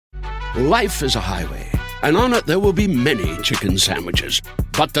Life is a highway, and on it there will be many chicken sandwiches.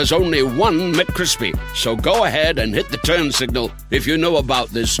 But there's only one McCrispy. So go ahead and hit the turn signal if you know about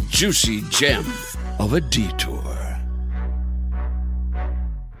this juicy gem of a detour.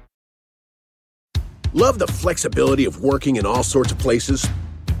 Love the flexibility of working in all sorts of places?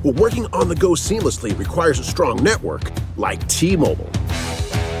 Well, working on the go seamlessly requires a strong network like T-Mobile.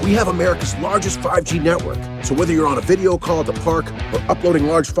 We have America's largest 5G network, so whether you're on a video call at the park or uploading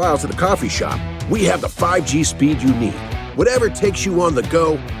large files at the coffee shop, we have the 5G speed you need. Whatever takes you on the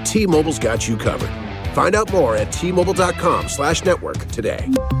go, T-Mobile's got you covered. Find out more at T-Mobile.com/network today.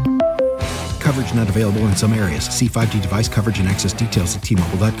 Coverage not available in some areas. See 5G device coverage and access details at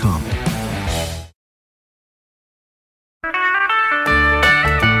T-Mobile.com.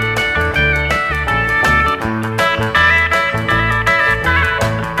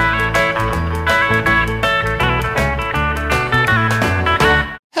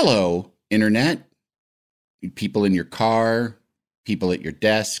 Hello, Internet. People in your car, people at your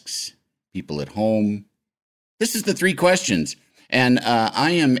desks, people at home. This is the Three Questions. And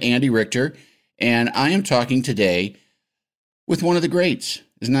I am Andy Richter, and I am talking today with one of the greats.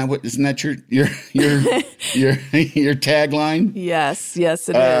 Isn't that your tagline? Yes,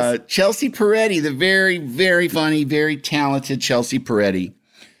 it is. Chelsea Peretti, the very, very funny, very talented Chelsea Peretti.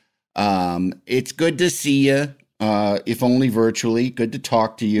 It's good to see you, if only virtually. Good to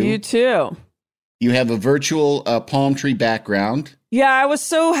talk to you. You too. You have a virtual palm tree background. Yeah, I was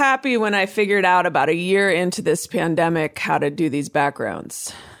so happy when I figured out about a year into this pandemic how to do these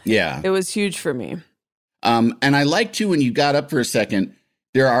backgrounds. Yeah. It was huge for me. And I liked too, when you got up for a second,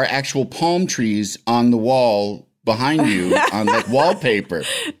 there are actual palm trees on the wall behind you on like wallpaper.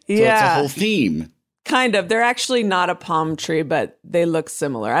 So It's a whole theme. Kind of. They're actually not a palm tree, but they look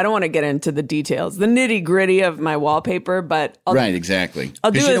similar. I don't want to get into the details, the nitty gritty of my wallpaper, but right, exactly.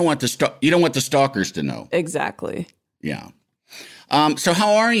 Because you don't want the stalkers to know. Exactly. Yeah. So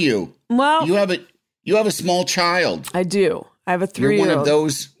how are you? Well, you have a small child. I do. I have a 3-year-old. You're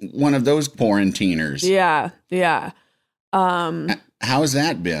one of those quarantiners. Yeah. How's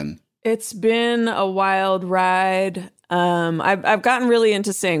that been? It's been a wild ride. I've gotten really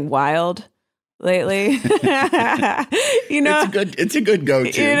into saying wild lately. It's a good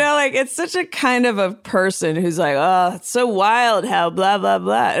go-to. Like it's such a kind of a person who's like, oh, it's so wild how blah blah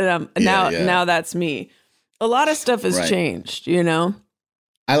blah. And now that's me. A lot of stuff has changed,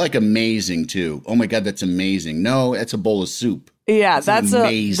 I like amazing too. Oh my God, that's amazing. No, it's a bowl of soup. Yeah, that's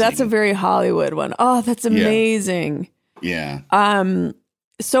a very Hollywood one. Oh, that's amazing. Yeah.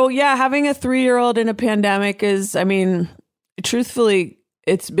 So yeah, having a 3-year-old in a pandemic is, truthfully,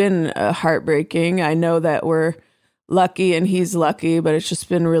 it's been heartbreaking. I know that we're lucky and he's lucky, but it's just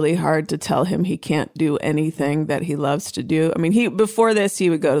been really hard to tell him he can't do anything that he loves to do. Before this,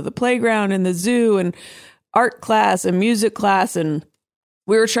 he would go to the playground and the zoo and art class and music class, and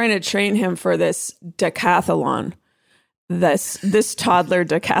we were trying to train him for this decathlon, this toddler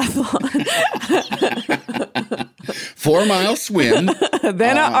decathlon. 4-mile swim.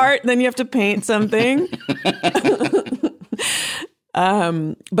 Then art, then you have to paint something.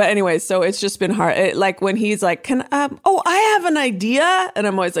 But anyway, so it's just been hard. Like when he's like, I have an idea. And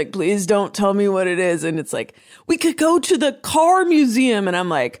I'm always like, please don't tell me what it is. And it's like, we could go to the car museum. And I'm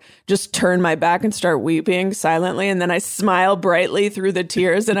like, just turn my back and start weeping silently. And then I smile brightly through the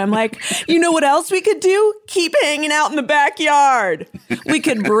tears. And I'm like, you know what else we could do? Keep hanging out in the backyard. We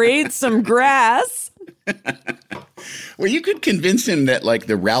could braid some grass. Well, you could convince him that like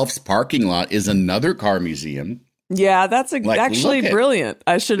the Ralph's parking lot is another car museum. Yeah, that's actually brilliant.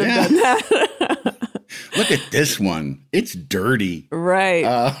 I should have done that. Look at this one. It's dirty.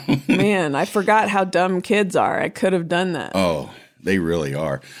 Right. Man, I forgot how dumb kids are. I could have done that. Oh, they really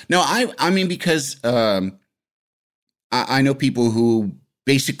are. No, because I know people who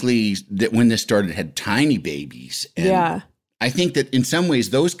basically, that when this started, had tiny babies. And I think that in some ways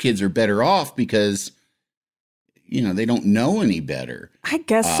those kids are better off because they don't know any better. I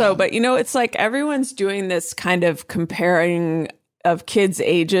guess so. But, it's like everyone's doing this kind of comparing of kids'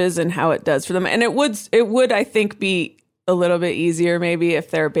 ages and how it does for them. And it would, I think, be a little bit easier maybe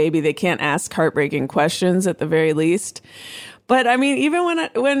if they're a baby. They can't ask heartbreaking questions at the very least. But, even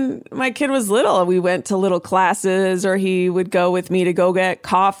when my kid was little, we went to little classes or he would go with me to go get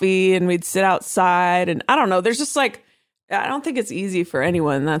coffee and we'd sit outside. And I don't know. There's just like, I don't think it's easy for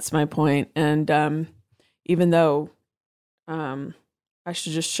anyone. That's my point. And, even though I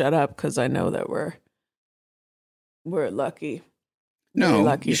should just shut up because I know that we're lucky. No,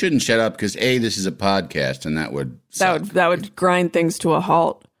 lucky. You shouldn't shut up because this is a podcast, and that would grind things to a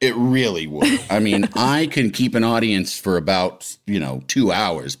halt. It really would. I can keep an audience for about 2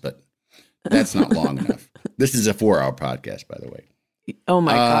 hours, but That's not long enough. This is a 4-hour podcast, by the way. Oh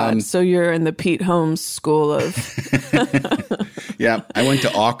my God. So you're in the Pete Holmes school of. Yeah. I went to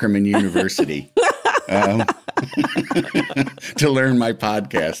Aukerman University to learn my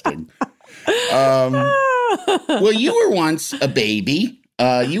podcasting. Well, you were once a baby.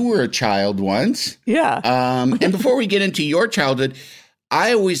 You were a child once. Yeah. And before we get into your childhood,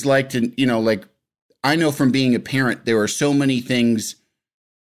 I always like to, I know from being a parent, there are so many things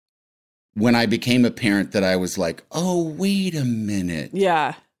when I became a parent that I was like, oh, wait a minute.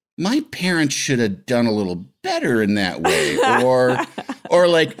 Yeah. My parents should have done a little better in that way. Or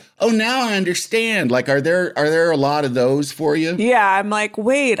like, oh, now I understand. Like, are there a lot of those for you? Yeah. I'm like,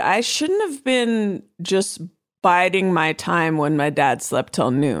 wait, I shouldn't have been just biding my time when my dad slept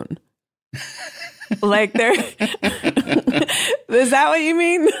till noon. Like there, is that what you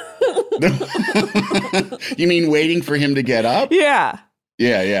mean? You mean waiting for him to get up? Yeah.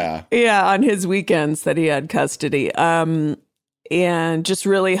 Yeah. Yeah, on his weekends that he had custody. And just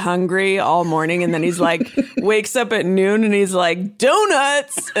really hungry all morning. And then he's like, wakes up at noon and he's like,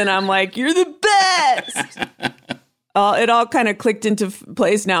 donuts. And I'm like, you're the best. It all kind of clicked into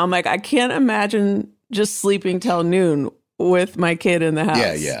place now. I'm like, I can't imagine just sleeping till noon with my kid in the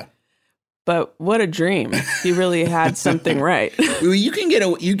house. Yeah. But what a dream. He really had something right. Well, you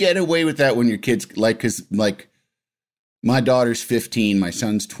get away with that when your kids, because my daughter's 15, my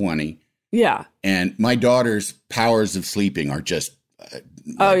son's 20. Yeah. And my daughter's powers of sleeping are just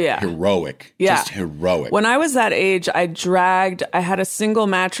heroic. Yeah. Just heroic. When I was that age, I had a single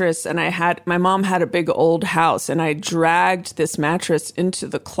mattress and my mom had a big old house and I dragged this mattress into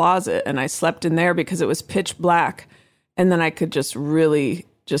the closet and I slept in there because it was pitch black. And then I could just really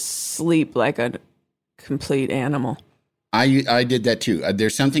just sleep like a complete animal. I did that too.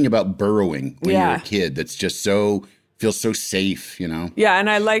 There's something about burrowing when you're a kid that's just feels so safe, Yeah, and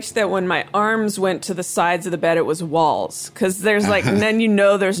I liked that when my arms went to the sides of the bed, it was walls. Because there's and then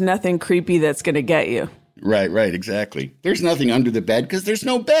there's nothing creepy that's going to get you. Right, exactly. There's nothing under the bed because there's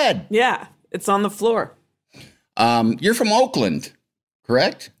no bed. Yeah, it's on the floor. You're from Oakland,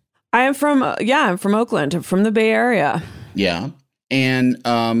 correct? I'm from Oakland. I'm from the Bay Area. Yeah, and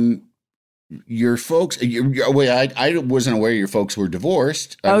your folks, I wasn't aware your folks were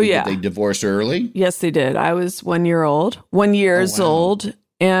divorced. Did they divorce early? Yes, they did. I was 1 year old, 1 years old.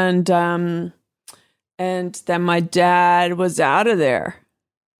 And then my dad was out of there.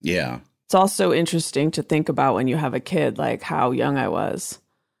 Yeah. It's also interesting to think about when you have a kid, like how young I was.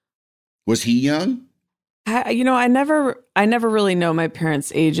 Was he young? I never really know my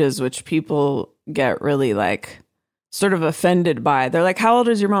parents' ages, which people get really sort of offended by. They're like, how old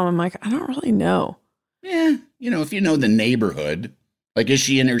is your mom? I'm like, I don't really know. Yeah. If you know the neighborhood, is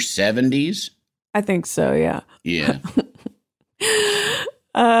she in her 70s? I think so. Yeah. Yeah.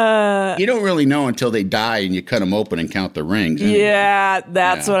 You don't really know until they die and you cut them open and count the rings. Anyway. Yeah.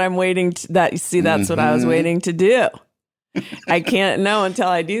 That's what I'm waiting to, that's what I was waiting to do. I can't know until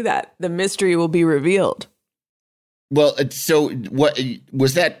I do that. The mystery will be revealed. Well, so what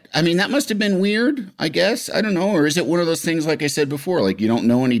was that? I mean, that must have been weird, I guess. I don't know. Or is it one of those things, like I said before, you don't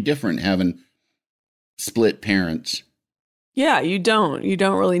know any different having split parents? Yeah, you don't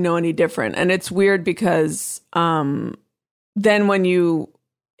really know any different. And it's weird because then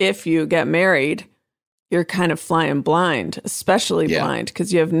if you get married, you're kind of flying blind, especially blind,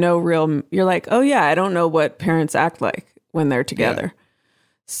 because you have you're like, oh yeah, I don't know what parents act like when they're together. Yeah.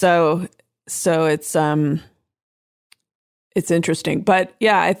 So it's interesting. But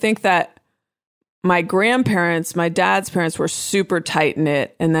yeah, I think that my dad's parents were super tight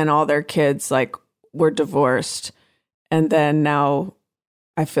knit, and then all their kids were divorced. And then now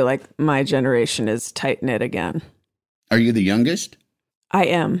I feel like my generation is tight knit again. Are you the youngest? I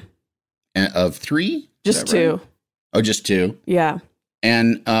am. Of 3? Just 2. Right? Oh, just 2? Yeah.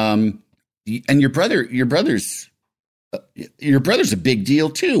 And your brother's a big deal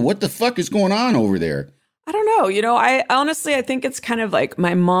too. What the fuck is going on over there? I don't know. I honestly think it's kind of like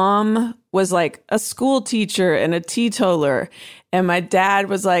my mom was a school teacher and a teetotaler, and my dad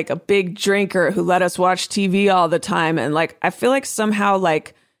was a big drinker who let us watch TV all the time. And I feel like somehow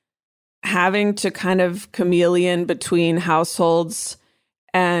having to kind of chameleon between households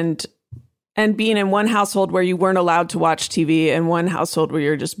and being in one household where you weren't allowed to watch TV and one household where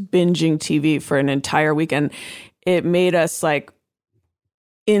you're just binging TV for an entire weekend, it made us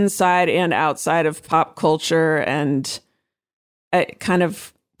inside and outside of pop culture and kind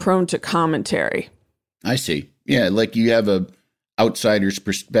of prone to commentary. I see. Yeah, you have a outsider's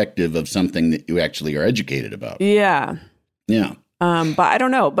perspective of something that you actually are educated about. Yeah. Yeah. But I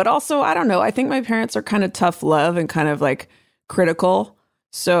don't know. But also, I don't know. I think my parents are kind of tough love and kind of critical.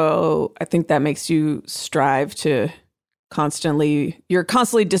 So I think that makes you strive to you're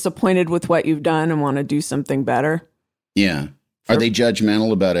constantly disappointed with what you've done and want to do something better. Yeah. Are they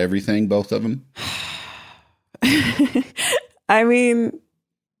judgmental about everything, both of them? I mean,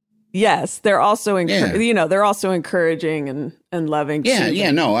 yes, they're also they're also encouraging and loving.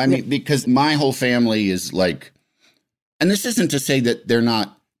 Yeah, no. I mean, because my whole family is like, and this isn't to say that they're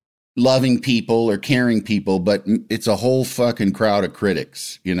not loving people or caring people, but it's a whole fucking crowd of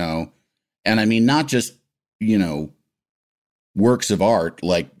critics, you know? And I mean, not just, you know, works of art,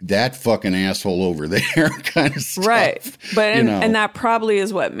 like that fucking asshole over there kind of stuff. Right. But, and that probably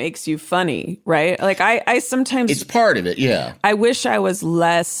is what makes you funny, right? Like I sometimes. It's part of it, yeah. I wish I was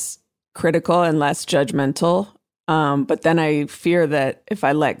less critical and less judgmental. But then I fear that if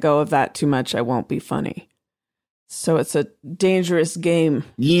I let go of that too much, I won't be funny. So it's a dangerous game.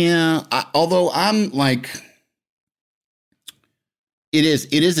 Yeah. Although I'm like, it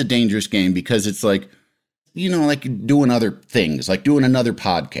is a dangerous game because it's like, you know, like doing other things, like doing another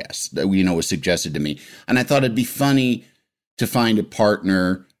podcast that, you know, was suggested to me. And I thought it'd be funny to find a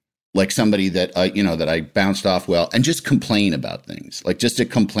partner, like somebody that, you know, that I bounced off well and just complain about things, like just a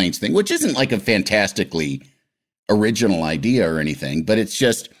complaints thing, which isn't like a fantastically original idea or anything, but it's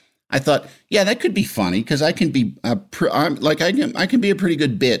just, I thought, yeah, that could be funny because I can be I can be a pretty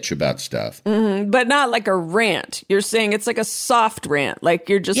good bitch about stuff. Mm-hmm, but not like a rant. You're saying it's like a soft rant, like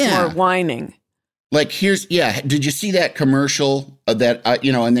you're just more whining. Like did you see that commercial that,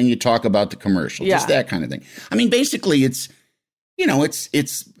 you know, and then you talk about the commercial, just that kind of thing. I mean, basically it's, you know, it's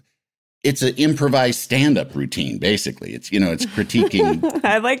an improvised stand-up routine, basically. It's, you know, it's critiquing.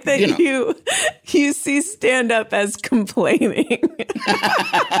 I like that you see stand-up as complaining.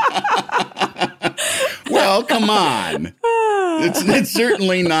 Well, come on. It's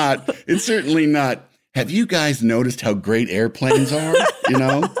certainly not. It's certainly not. Have you guys noticed how great airplanes are? You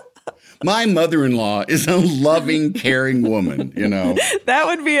know? My mother-in-law is a loving, caring woman, you know.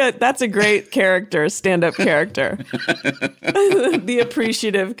 That's a great character, stand-up character. The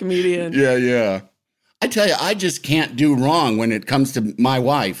appreciative comedian. Yeah. I tell you, I just can't do wrong when it comes to my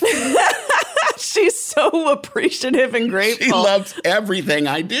wife. She's so appreciative and grateful. She loves everything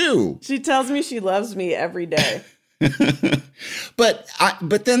I do. She tells me she loves me every day.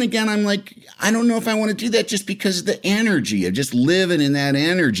 But then again, I'm like, I don't know if I want to do that just because of the energy of just living in that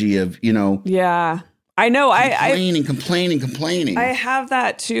energy of, you know. Yeah, I know. Complaining. I have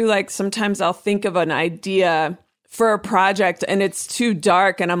that too. Like sometimes I'll think of an idea for a project and it's too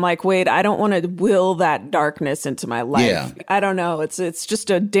dark and I'm like, wait, I don't want to will that darkness into my life. Yeah. I don't know. It's just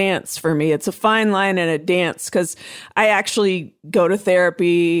a dance for me. It's a fine line and a dance because I actually go to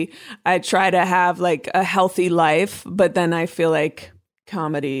therapy. I try to have like a healthy life, but then I feel like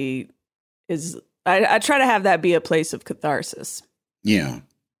comedy is, I try to have that be a place of catharsis. Yeah.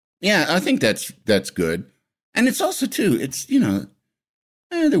 Yeah, I think that's good. And it's also too, it's, you know,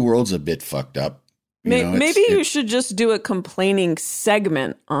 the world's a bit fucked up. Maybe you should just do a complaining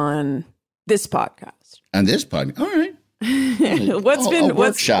segment on this podcast. On this podcast? All right.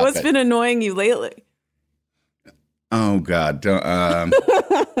 What's been annoying you lately? Oh, God.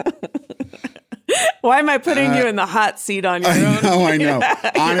 Why am I putting you in the hot seat on your own? I know.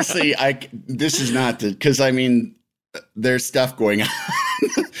 Honestly, this is not because I mean, there's stuff going on.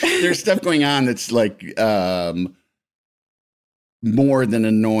 There's stuff going on that's like more than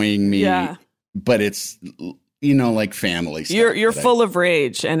annoying me. Yeah. But it's, you know, like family stuff. You're full of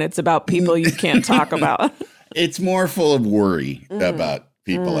rage, and it's about people you can't talk about. It's more full of worry about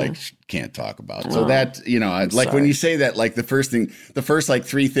people I can't talk about. So that, you know, like sorry. When you say that, like the first like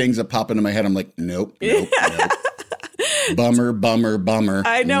three things that pop into my head, I'm like, nope. Bummer.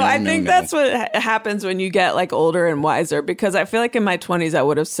 I know. I think that's what happens when you get like older and wiser, because I feel like in my 20s, I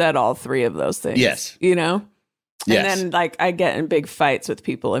would have said all three of those things. Yes. You know? And yes. then like I get in big fights with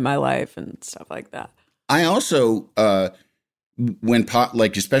people in my life and stuff like that. I also,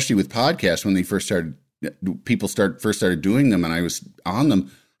 especially with podcasts, when they first started, first started doing them and I was on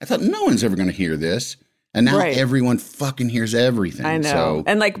them, I thought no one's ever going to hear this. And now everyone fucking hears everything. I know. So.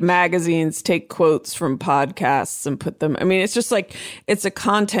 And like magazines take quotes from podcasts and put them, I mean, it's just like, it's a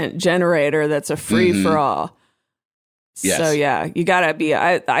content generator that's a free for all. Yes. So yeah, you gotta be.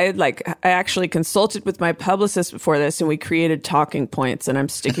 I actually consulted with my publicist before this, and we created talking points, and I'm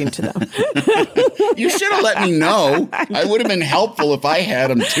sticking to them. You should have let me know. I would have been helpful if I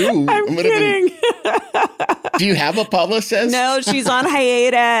had them too. I'm kidding. Do you have a publicist? No, she's on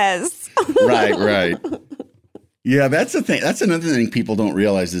hiatus. Right. Yeah, that's the thing. That's another thing people don't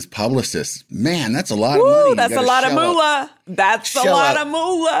realize is publicists. Man, that's a lot of money. That's a lot of moolah. That's a lot of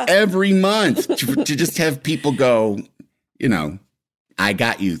moolah. Every month to just have people go, you know, I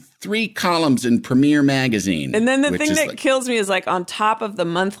got you 3 columns in Premier Magazine. And then the thing that kills me is like on top of the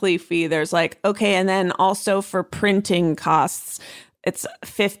monthly fee, there's like, okay, and then also for printing costs, it's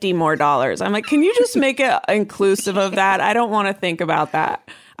 $50 more. I'm like, can you just make it inclusive of that? I don't want to think about that.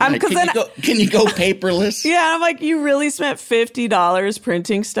 Can you go paperless? Yeah, I'm like, you really spent $50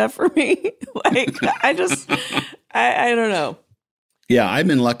 printing stuff for me? Like, I don't know. Yeah, I've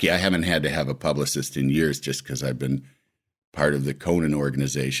been lucky. I haven't had to have a publicist in years just because I've been part of the Conan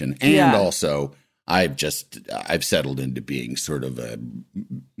organization. And also, I've settled into being sort of a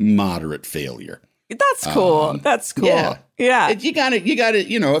moderate failure. That's cool. That's cool. Yeah. You got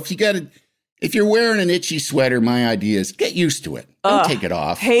to, if you're wearing an itchy sweater, my idea is get used to it. Don't take it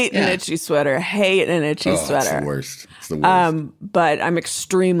off. Hate an itchy sweater. Hate an itchy sweater. It's the worst. It's the worst. But I'm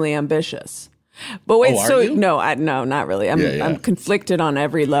extremely ambitious. But wait, you? No, not really. I'm conflicted on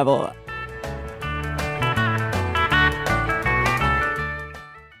every level.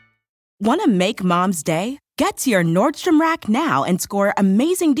 Want to make Mom's day? Get to your Nordstrom Rack now and score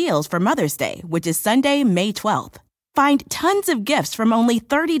amazing deals for Mother's Day, which is Sunday, May 12th. Find tons of gifts from only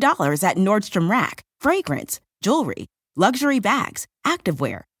 $30 at Nordstrom Rack. Fragrance, jewelry, luxury bags,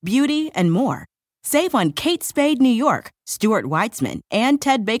 activewear, beauty, and more. Save on Kate Spade New York, Stuart Weitzman, and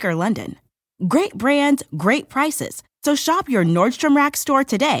Ted Baker London. Great brands, great prices. So shop your Nordstrom Rack store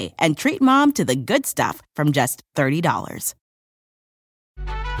today and treat Mom to the good stuff from just $30.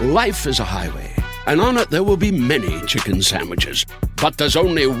 Life is a highway, and on it there will be many chicken sandwiches. But there's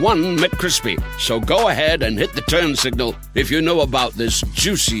only one McCrispy. So go ahead and hit the turn signal if you know about this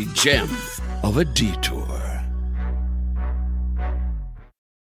juicy gem of a detour.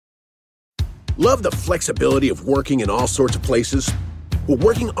 Love the flexibility of working in all sorts of places? Well,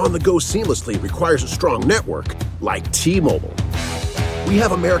 working on the go seamlessly requires a strong network like T-Mobile. We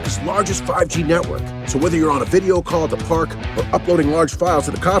have America's largest 5G network, so whether you're on a video call at the park or uploading large files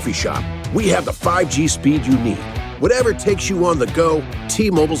at a coffee shop, we have the 5G speed you need. Whatever takes you on the go,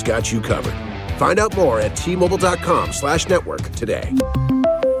 T-Mobile's got you covered. Find out more at T-Mobile.com/network today.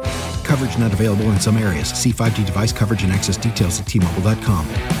 Coverage not available in some areas. See 5G device coverage and access details at T-Mobile.com.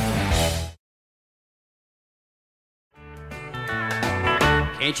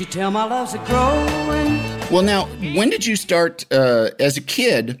 Can't you tell my love's a-growing? Well, now, when did you start as a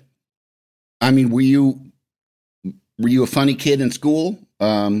kid? I mean, were you a funny kid in school?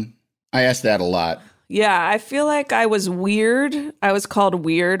 I ask that a lot. Yeah, I feel like I was weird. I was called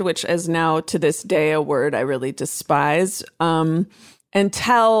weird, which is now to this day a word I really despise.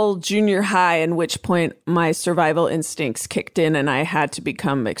 Until junior high, in which point my survival instincts kicked in and I had to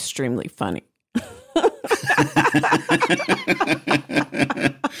become extremely funny.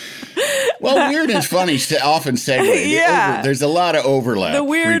 Well, weird and funny often segue. Yeah. There's a lot of overlap. The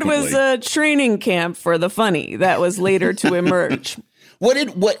weird was a training camp for the funny that was later to emerge. What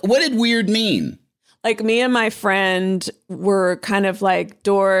did weird mean? Like me and my friend were kind of like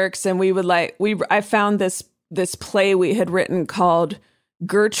dorks, and I found this play we had written called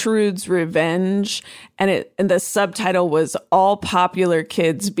Gertrude's Revenge, and the subtitle was All Popular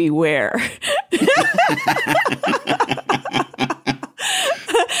Kids Beware.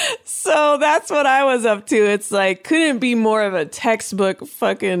 So that's what I was up to. It's like, couldn't be more of a textbook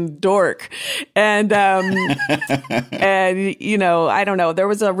fucking dork. And, and, you know, I don't know. There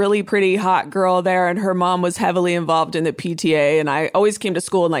was a really pretty hot girl there, and her mom was heavily involved in the PTA. And I always came to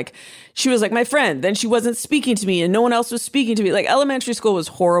school and like, she was like my friend. Then she wasn't speaking to me and no one else was speaking to me. Like elementary school was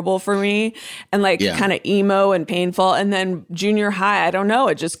horrible for me and like kind of emo and painful. And then junior high, I don't know,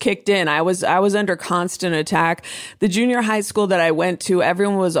 it just kicked in. I was under constant attack. The junior high school that I went to,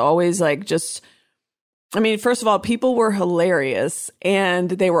 everyone was always like first of all, people were hilarious and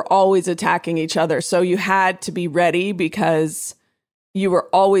they were always attacking each other. So you had to be ready because you were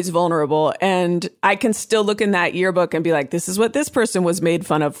always vulnerable. And I can still look in that yearbook and be like, this is what this person was made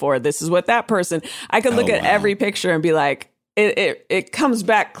fun of for. This is what that person. I could look at every picture and be like, it comes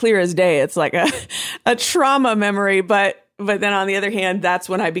back clear as day. It's like a trauma memory. But then on the other hand, that's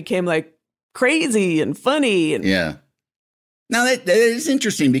when I became like crazy and funny. And yeah. Now that is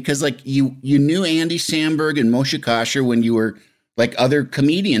interesting because like you knew Andy Samberg and Moshe Kasher when you were like other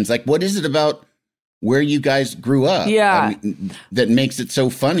comedians. Like, what is it about where you guys grew up? Yeah. That makes it so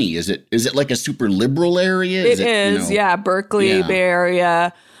funny? Is it like a super liberal area? It is. Yeah. Berkeley, Bay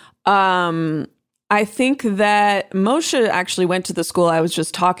Area. I think that Moshe actually went to the school I was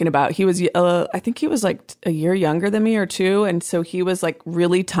just talking about. He was, I think he was like a year younger than me or two. And so he was like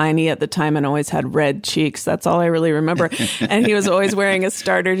really tiny at the time and always had red cheeks. That's all I really remember. And he was always wearing a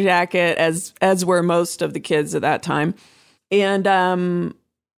starter jacket as were most of the kids at that time. And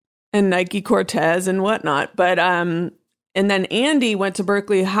Nike Cortez and whatnot. But And then Andy went to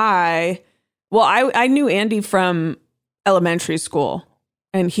Berkeley High. Well, I knew Andy from elementary school,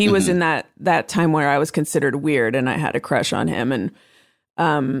 and he was in that time where I was considered weird and I had a crush on him,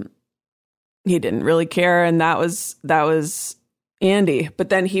 and he didn't really care, and that was Andy. But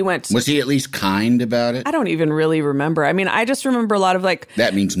then he went. Was he at least kind about it? I don't even really remember. I mean, I just remember a lot of like.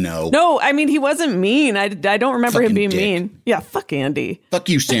 That means no. No, I mean, he wasn't mean. I don't remember him being mean. Yeah, fuck Andy. Fuck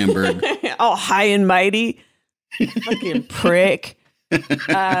you, Sandberg. All high and mighty. Fucking prick.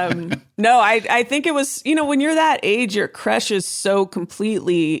 No, I think it was, when you're that age, your crush is so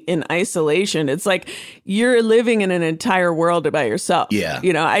completely in isolation. It's like you're living in an entire world about yourself. Yeah.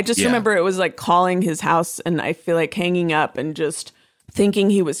 I just remember it was like calling his house and I feel like hanging up and just thinking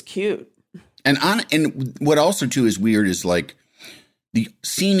he was cute. And what also too is weird is like the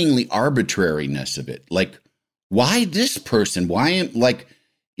seemingly arbitrariness of it. Like, why this person? Why am like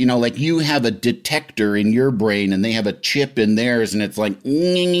you have a detector in your brain and they have a chip in theirs and it's like,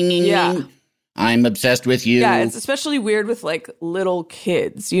 yeah, I'm obsessed with you. Yeah, it's especially weird with like little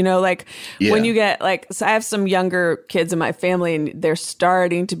kids, when you get like, so I have some younger kids in my family and they're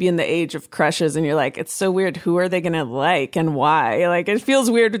starting to be in the age of crushes and you're like, it's so weird. Who are they going to like and why? Like, it feels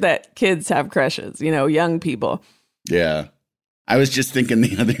weird that kids have crushes, young people. Yeah. I was just thinking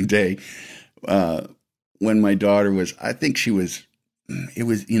the other day when my daughter was, I think it was,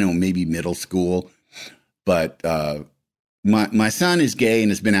 maybe middle school, but my son is gay and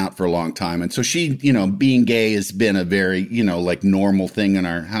has been out for a long time. And so she, being gay has been a very, like normal thing in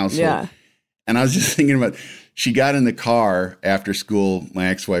our household. Yeah. And I was just thinking about, she got in the car after school. My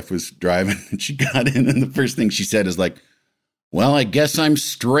ex-wife was driving and she got in and the first thing she said is like, well, I guess I'm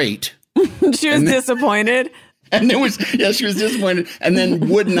straight. She was disappointed. And she was disappointed and then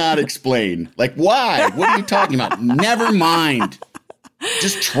would not explain. Like, why? What are you talking about? Never mind.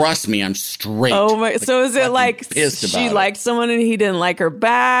 Just trust me, I'm straight. Oh my! So is it like she liked someone and he didn't like her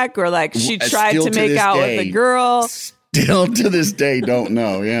back, or like she tried to make out with the girl? Still to this day, don't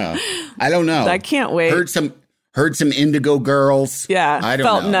know. Yeah, I don't know. I can't wait. Heard some Indigo Girls. Yeah, I don't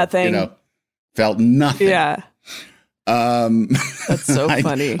felt know. nothing. Felt nothing. Yeah. That's so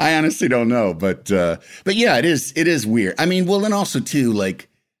funny. I honestly don't know, but yeah, it is weird. I mean, well, and also too, like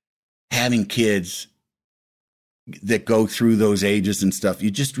having kids that go through those ages and stuff,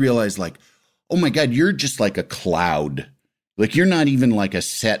 you just realize like, oh my God, you're just like a cloud. Like you're not even like a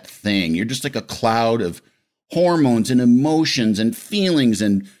set thing. You're just like a cloud of hormones and emotions and feelings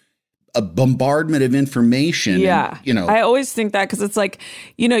and a bombardment of information. Yeah. And, I always think that because it's like,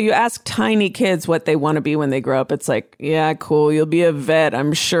 you ask tiny kids what they want to be when they grow up. It's like, yeah, cool. You'll be a vet,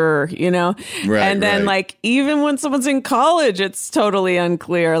 I'm sure, Right, and then like, even when someone's in college, it's totally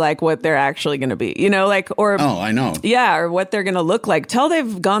unclear, like what they're actually going to be, oh, I know. Yeah. Or what they're going to look like. Till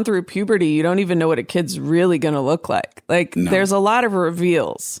they've gone through puberty, you don't even know what a kid's really going to look like. Like there's a lot of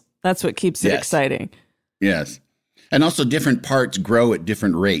reveals. That's what keeps it exciting. Yes. And also different parts grow at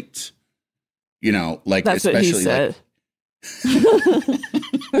different rates. Like that's especially what he said.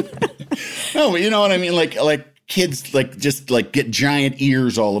 No, but you know what I mean? Like kids like just like get giant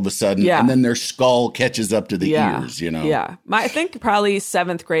ears all of a sudden, and then their skull catches up to the ears, Yeah. I think probably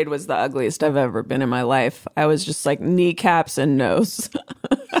 7th grade was the ugliest I've ever been in my life. I was just like kneecaps and nose.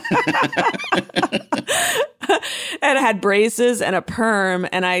 And I had braces and a perm,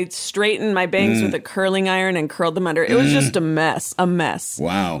 and I straightened my bangs with a curling iron and curled them under. It was just a mess.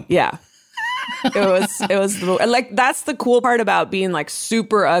 Wow. Yeah. It was like, that's the cool part about being like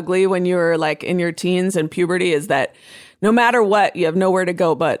super ugly when you're like in your teens and puberty, is that no matter what, you have nowhere to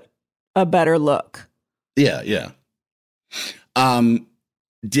go but a better look. Yeah. Yeah.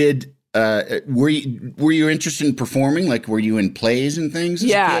 Were you interested in performing? Like, were you in plays and things?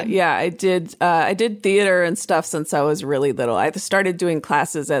 Yeah. I did. I did theater and stuff since I was really little. I started doing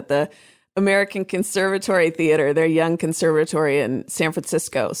classes at the American Conservatory Theater, their young conservatory in San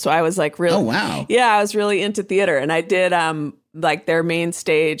Francisco. So I was like really, oh wow, yeah, I was really into theater, and I did like their main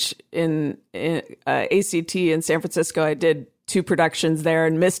stage in ACT in San Francisco. I did 2 productions there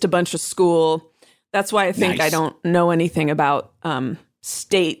and missed a bunch of school. That's why I think I don't know anything about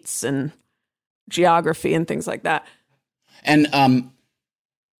states and geography and things like that. And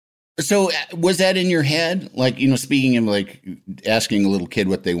so was that in your head? Like, speaking of like asking a little kid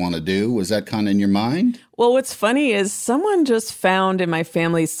what they want to do, was that kind of in your mind? Well, what's funny is someone just found in my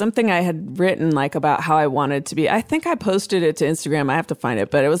family something I had written like about how I wanted to be. I think I posted it to Instagram. I have to find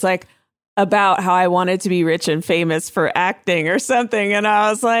it, but it was like about how I wanted to be rich and famous for acting or something. And I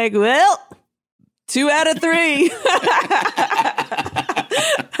was like, well, 2 out of 3.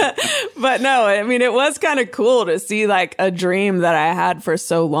 But no, I mean, it was kind of cool to see like a dream that I had for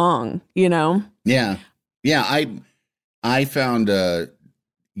so long, Yeah. Yeah. I found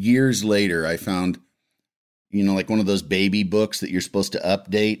years later, I found, like one of those baby books that you're supposed to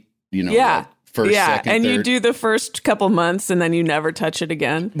update, Yeah. like first, second, and third. you do the first couple months and then you never touch it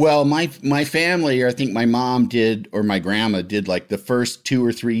again. Well, my family, or I think my mom did, or my grandma did, like the first 2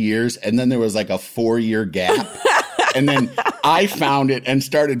 or 3 years, and then there was like a 4-year gap. And then I found it and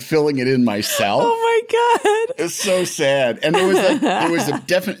started filling it in myself. Oh my God. It's so sad. And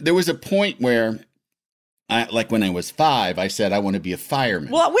there was a point where like when I was 5, I said, I want to be a fireman.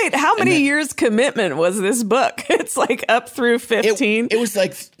 Well, wait, how many years commitment was this book? It's like up through 15. It was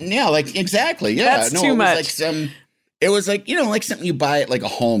like, exactly. Yeah. That's too much. It was like, like something you buy at like a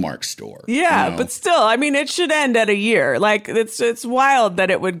Hallmark store. Yeah, but still, I mean, it should end at a year. Like, it's wild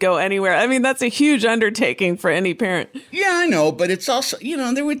that it would go anywhere. I mean, that's a huge undertaking for any parent. Yeah, I know, but it's also,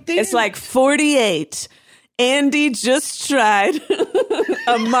 It's like 48. Andy just tried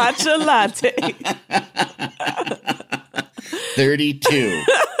a matcha latte. 32.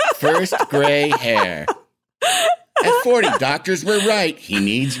 First gray hair. At 40, doctors were right. He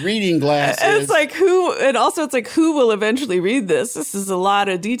needs reading glasses. And it's like who will eventually read this? This is a lot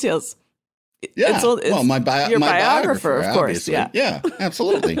of details. Yeah. It's my biographer, of course. Obviously. Yeah. Yeah,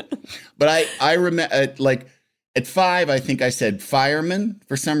 absolutely. But I remember, like, at 5, I think I said fireman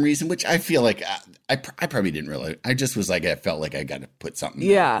for some reason, which I feel like I probably didn't realize. I just was like, I felt like I got to put something.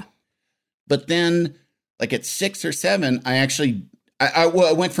 Yeah. There. But then, like at 6 or 7, I actually I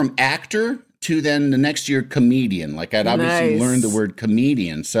went from actor to then the next year comedian. Like I'd obviously learned the word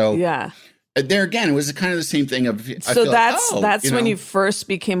comedian. So yeah. There again, it was kind of the same thing. So that's when you first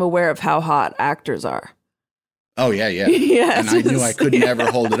became aware of how hot actors are. Oh, yeah. Yes. And I knew I could never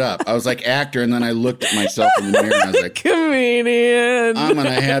hold it up. I was like actor, and then I looked at myself in the mirror and I was like, comedian. I'm going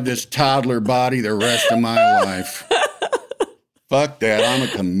to have this toddler body the rest of my life. Fuck that. I'm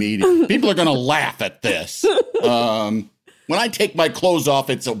a comedian. People are going to laugh at this. When I take my clothes off,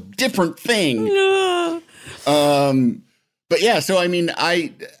 it's a different thing. But yeah, so I mean,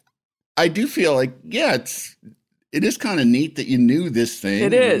 I do feel like, yeah, it is kind of neat that you knew this thing.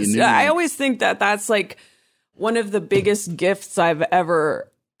 It is. I always think that that's like one of the biggest gifts I've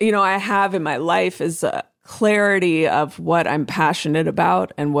ever, I have in my life is clarity of what I'm passionate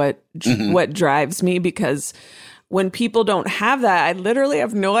about and what drives me, because when people don't have that, I literally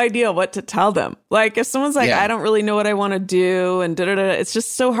have no idea what to tell them. Like if someone's like, I don't really know what I want to do and it's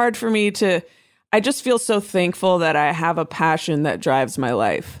just so hard for me I just feel so thankful that I have a passion that drives my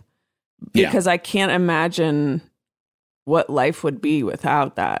life, because I can't imagine what life would be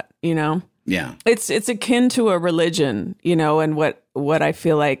without that, Yeah. It's akin to a religion, and what I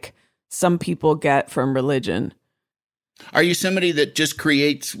feel like some people get from religion. Are you somebody that just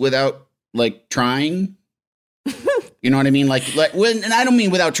creates without like trying? You know what I mean? Like when, and I don't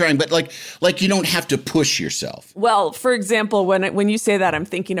mean without trying, but like you don't have to push yourself. Well, for example, when you say that, I'm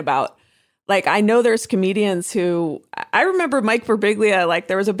thinking about, like, I know there's comedians who, I remember Mike Birbiglia, like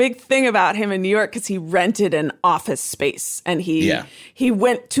there was a big thing about him in New York because he rented an office space and he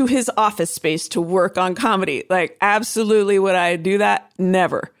went to his office space to work on comedy. Like, absolutely would I do that?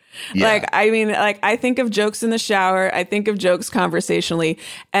 Never. Yeah. Like, I mean, like, I think of jokes in the shower. I think of jokes conversationally.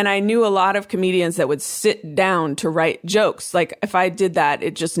 And I knew a lot of comedians that would sit down to write jokes. Like, if I did that,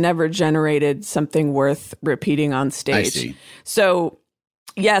 it just never generated something worth repeating on stage. I see. So,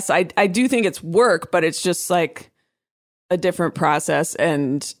 yes, I do think it's work, but it's just like a different process.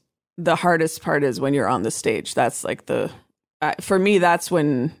 And the hardest part is when you're on the stage. That's like for me, that's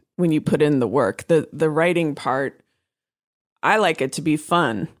when you put in the work. The writing part, I like it to be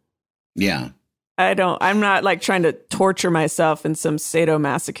fun. Yeah. I'm not like trying to torture myself in some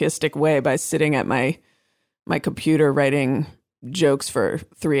sadomasochistic way by sitting at my computer writing jokes for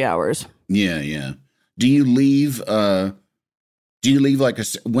 3 hours. Yeah. Do you leave like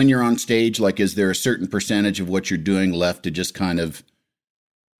when you're on stage, like, is there a certain percentage of what you're doing left to just kind of,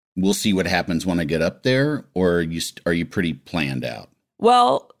 we'll see what happens when I get up there? Or are you pretty planned out?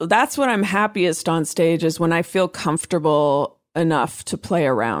 Well, that's when I'm happiest on stage, is when I feel comfortable enough to play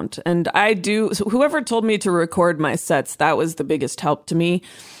around. And I do. So whoever told me to record my sets, that was the biggest help to me.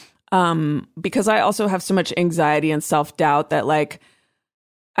 Because I also have so much anxiety and self-doubt that, like,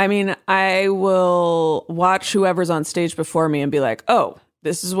 I mean, I will watch whoever's on stage before me and be like, oh,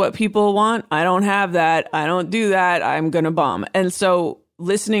 this is what people want. I don't have that. I don't do that. I'm going to bomb. And so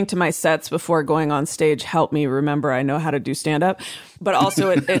listening to my sets before going on stage helped me remember I know how to do stand-up, but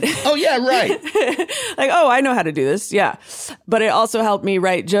also it oh yeah, right. Like, oh, I know how to do this. Yeah. But it also helped me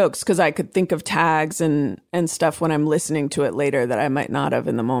write jokes because I could think of tags and stuff when I'm listening to it later that I might not have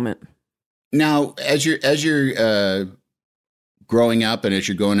in the moment. Now, as you're growing up and as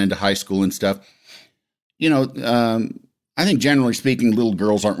you're going into high school and stuff, I think generally speaking, little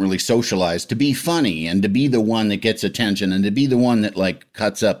girls aren't really socialized to be funny and to be the one that gets attention and to be the one that like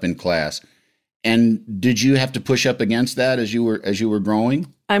cuts up in class. And did you have to push up against that as you were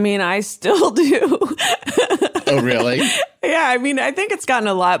growing? I mean, I still do. Oh, really? Yeah, I mean, I think it's gotten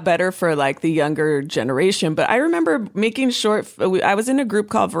a lot better for like the younger generation. But I remember making I was in a group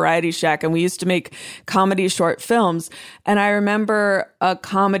called Variety Shack, and we used to make comedy short films. And I remember a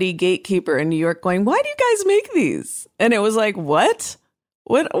comedy gatekeeper in New York going, "Why do you guys make these?" And it was like, what?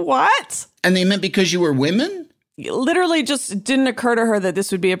 What? And they meant because you were women? It literally just didn't occur to her that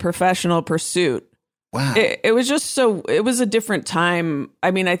this would be a professional pursuit. Wow. It was just it was a different time.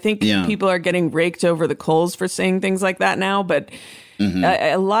 I mean, I think people are getting raked over the coals for saying things like that now, but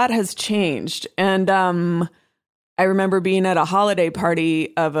a lot has changed. And I remember being at a holiday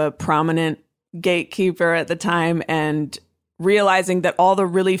party of a prominent gatekeeper at the time and realizing that all the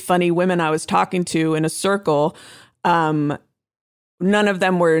really funny women I was talking to in a circle, none of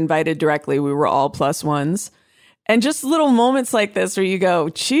them were invited directly. We were all plus ones. And just little moments like this where you go,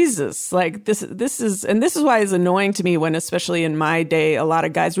 Jesus, like this is why it's annoying to me when, especially in my day, a lot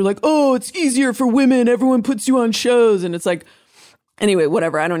of guys were like, oh, it's easier for women. Everyone puts you on shows. And it's like, anyway,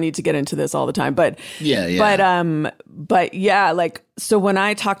 whatever. I don't need to get into this all the time, but yeah, like, so when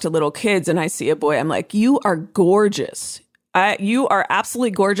I talk to little kids and I see a boy, I'm like, you are gorgeous. You are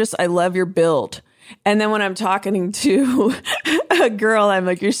absolutely gorgeous. I love your build. And then when I'm talking to a girl, I'm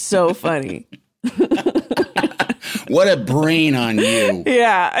like, you're so funny. What a brain on you.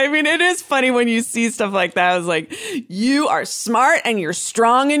 Yeah. I mean, it is funny when you see stuff like that. I was like, you are smart and you're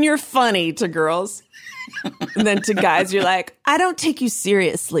strong and you're funny to girls. And then to guys, you're like, I don't take you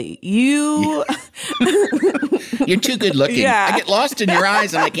seriously. You're too good looking. Yeah. I get lost in your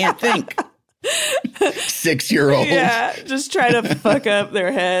eyes and I can't think. 6-year-old. Yeah. Just try to fuck up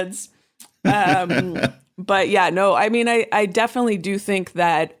their heads. But yeah, no, I mean, I definitely do think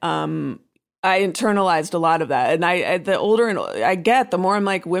that, I internalized a lot of that. And the older I get, the more I'm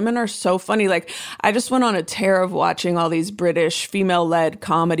like, women are so funny. Like, I just went on a tear of watching all these British female-led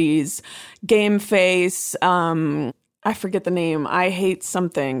comedies, Game Face, I forget the name. I hate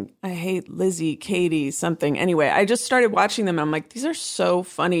something. I hate Lizzie, Katie, something. Anyway, I just started watching them and I'm like, these are so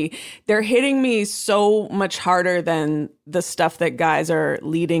funny. They're hitting me so much harder than the stuff that guys are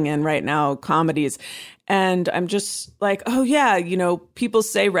leading in right now, comedies. And I'm just like, oh yeah, you know, people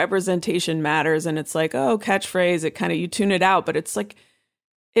say representation matters and it's like, oh, catchphrase, it kind of, you tune it out, but it's like,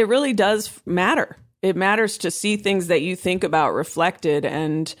 it really does matter. It matters to see things that you think about reflected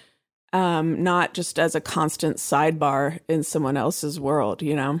and not just as a constant sidebar in someone else's world,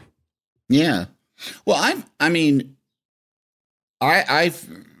 you know? Yeah. Well, I've, and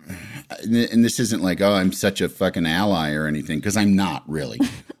this isn't like, oh, I'm such a fucking ally or anything, because I'm not really.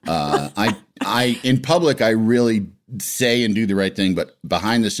 I in public, I really say and do the right thing, but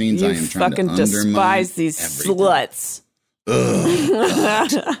behind the scenes, I am trying to undermine despise these everything. Sluts.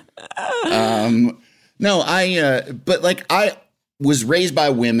 No, but like I was raised by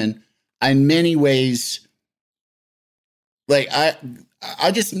women. In many ways, like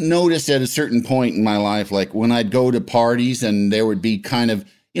I just noticed at a certain point in my life, like when I'd go to parties and there would be kind of,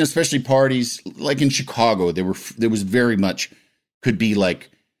 you know, especially parties like in Chicago, there was very much could be like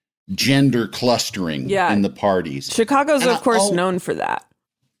gender clustering in the parties. Chicago's, of course, known for that.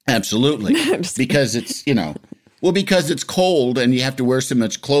 Absolutely. Because it's, you know, because it's cold and you have to wear so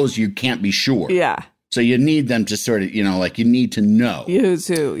much clothes, you can't be sure. Yeah. So you need them to sort of, you know, like you need to know. Who's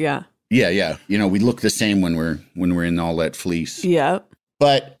who, yeah. Yeah. You know, we look the same when we're in all that fleece. Yeah.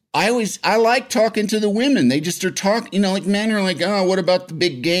 But I like talking to the women. They just are talking, you know, like men are like, oh, what about the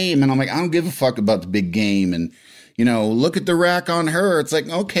big game? And I'm like, I don't give a fuck about the big game. And, you know, look at the rack on her. It's like,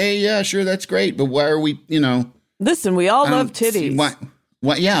 okay, yeah, sure, that's great. But why are we, you know? Listen, we all love titties.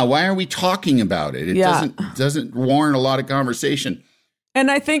 Why are we talking about it? It doesn't warrant a lot of conversation. And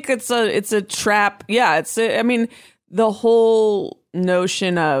I think it's a trap. Yeah, I mean, the whole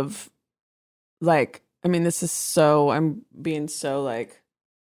notion of like, I mean, I'm being so like,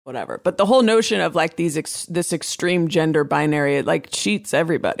 whatever. But the whole notion of like this extreme gender binary, it like cheats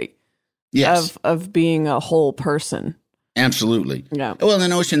everybody. Yes. Of being a whole person. Absolutely. Yeah. Well, the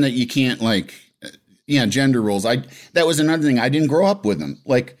notion that you can't like, gender roles. That was another thing. I didn't grow up with them.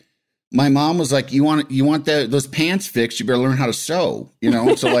 Like my mom was like, you want those pants fixed, you better learn how to sew, you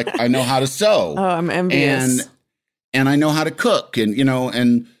know? So like, I know how to sew. Oh, I'm envious. And I know how to cook and, you know,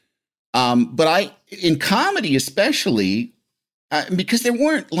 and, but in comedy, especially, because there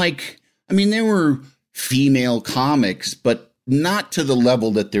weren't like, I mean, there were female comics, but not to the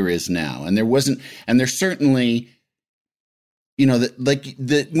level that there is now. And there's certainly, you know,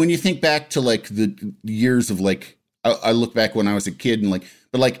 when you think back to like the years of like I look back when I was a kid and like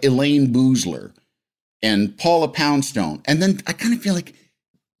Elaine Boozler and Paula Poundstone. And then I kind of feel like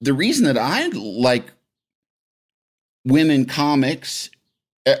the reason that I like women comics,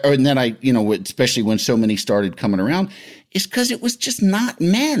 and then especially when so many started coming around, is because it was just not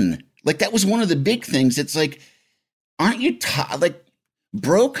men. Like, that was one of the big things. It's like, aren't you tired? Like,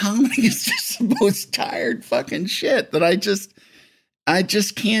 bro comedy is just the most tired fucking shit that I just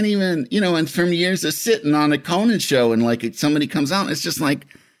can't even, and from years of sitting on a Conan show and like somebody comes out, it's just like,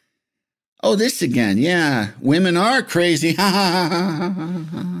 oh, this again. Yeah. Women are crazy.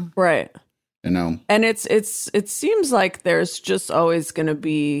 Right. And it seems like there's just always going to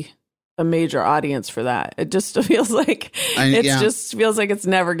be a major audience for that. It just feels like just feels like it's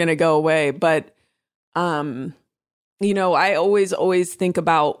never going to go away. But, I always think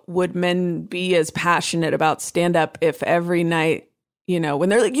about, would men be as passionate about stand-up if every night, when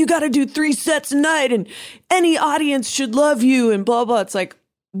they're like, you got to do 3 sets a night and any audience should love you and blah, blah. It's like,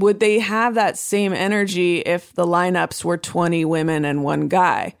 would they have that same energy if the lineups were 20 women and 1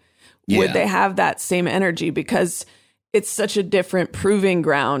 guy? Yeah. Would they have that same energy? Because it's such a different proving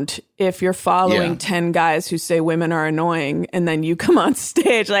ground if you're following 10 guys who say women are annoying and then you come on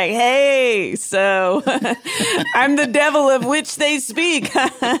stage like, hey, so I'm the devil of which they speak.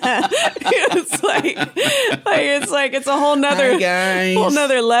 It's a whole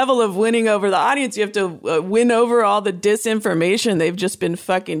nother level of winning over the audience. You have to win over all the disinformation they've just been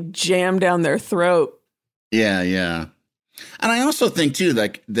fucking jammed down their throat. Yeah, yeah. And I also think too,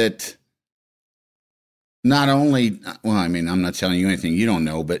 like, that not only, well, I mean, I'm not telling you anything you don't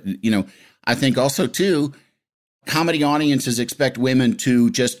know, but, I think also too, comedy audiences expect women to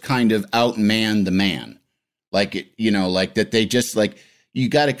just kind of outman the man. Like, like that they just like, you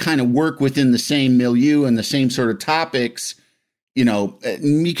got to kind of work within the same milieu and the same sort of topics. You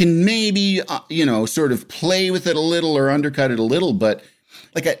can maybe, sort of play with it a little or undercut it a little, but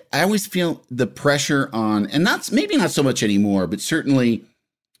like, I always feel the pressure on, and maybe not so much anymore, but certainly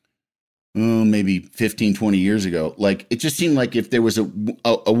maybe 15, 20 years ago, like, it just seemed like if there was a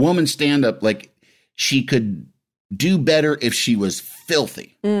woman stand-up, like, she could do better if she was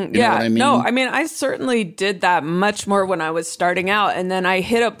filthy. You know what I mean? No, I mean, I certainly did that much more when I was starting out. And then I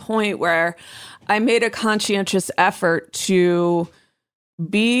hit a point where I made a conscientious effort to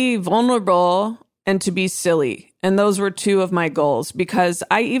be vulnerable and to be silly. And those were 2 of my goals, because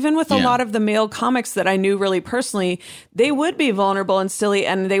even with a lot of the male comics that I knew really personally, they would be vulnerable and silly,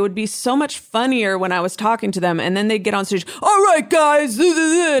 and they would be so much funnier when I was talking to them. And then they'd get on stage, all right, guys.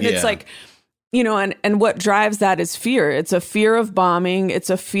 And it's like, and what drives that is fear. It's a fear of bombing.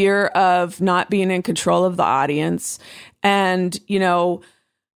 It's a fear of not being in control of the audience. And,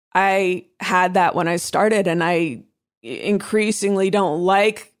 I had that when I started, and I increasingly don't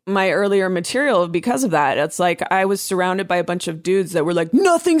like my earlier material because of that. It's like I was surrounded by a bunch of dudes that were like,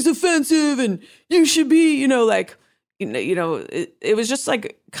 nothing's offensive and you should be, it was just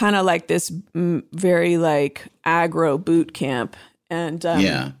like kind of like this very like aggro boot camp. And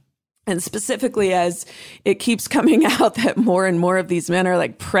and specifically as it keeps coming out that more and more of these men are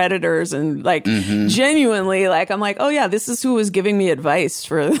like predators and like genuinely like, I'm like, oh yeah, this is who was giving me advice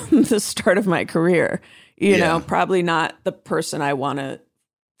for the start of my career. Probably not the person I want to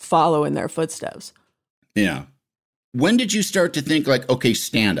follow in their footsteps. Yeah. When did you start to think like, okay,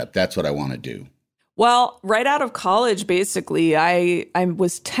 stand up, that's what I want to do? Well, right out of college, basically, I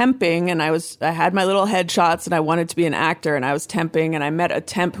was temping, and I had my little headshots, and I wanted to be an actor, and I was temping, and I met a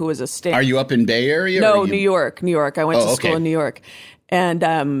temp who was a stage. Are you up in Bay Area? No, New York. I went to school in New York, and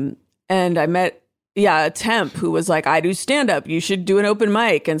I met a temp who was like, I do stand up. You should do an open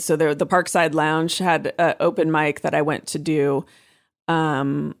mic. And so the Parkside Lounge had an open mic that I went to do.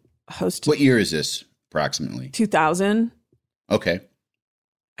 Hosted. What year is this approximately? 2000. Okay.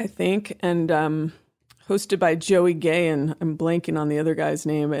 I think. And hosted by Joey Gay, and I'm blanking on the other guy's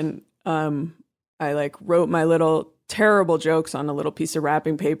name. And I like wrote my little terrible jokes on a little piece of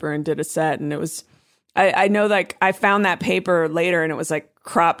wrapping paper and did a set. And it was, I know, like, I found that paper later and it was like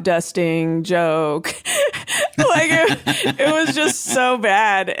crop dusting joke. Like it was just so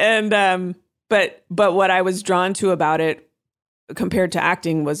bad. And but what I was drawn to about it compared to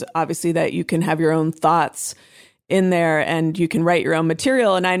acting was obviously that you can have your own thoughts in there and you can write your own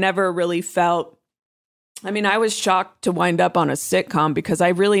material. And I never really felt, I mean, I was shocked to wind up on a sitcom because I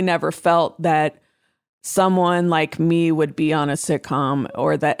really never felt that someone like me would be on a sitcom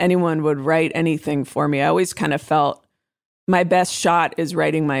or that anyone would write anything for me. I always kind of felt my best shot is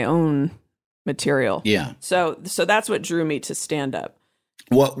writing my own material. Yeah. So that's what drew me to stand up.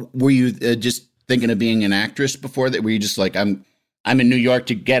 What were you just thinking of being an actress before that? Were you just like, I'm in New York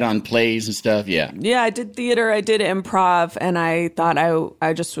to get on plays and stuff. Yeah. Yeah, I did theater, I did improv, and I thought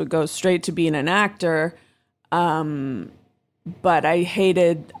I just would go straight to being an actor. But I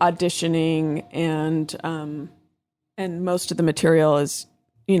hated auditioning, and most of the material is,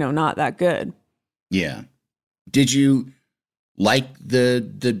 not that good. Yeah. Did you like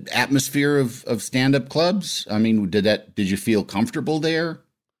the atmosphere of stand-up clubs? I mean, did you feel comfortable there?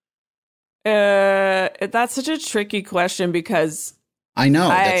 That's such a tricky question because I know.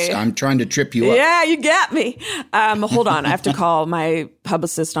 I'm trying to trip you up. Yeah, you got me. Hold on. I have to call my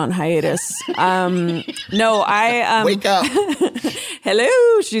publicist on hiatus. No, Wake up.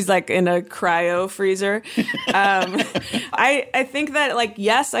 Hello. She's like in a cryo freezer. I think that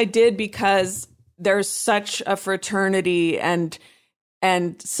yes, I did because there's such a fraternity and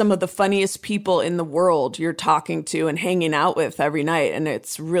some of the funniest people in the world you're talking to and hanging out with every night. And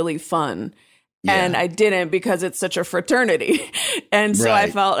it's really fun. Yeah. And I didn't because it's such a fraternity. And so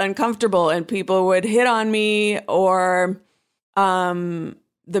I felt uncomfortable and people would hit on me or the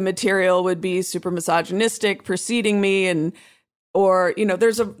material would be super misogynistic preceding me or there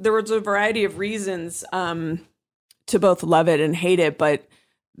was a variety of reasons to both love it and hate it. But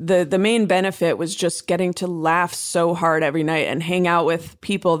the main benefit was just getting to laugh so hard every night and hang out with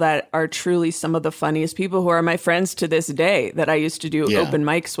people that are truly some of the funniest people who are my friends to this day that I used to do open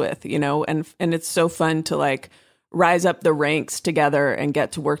mics with, and it's so fun to rise up the ranks together and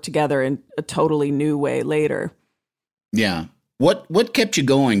get to work together in a totally new way later. Yeah. What kept you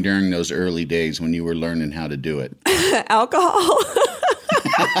going during those early days when you were learning how to do it? Alcohol.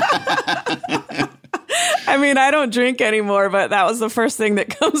 I mean, I don't drink anymore, but that was the first thing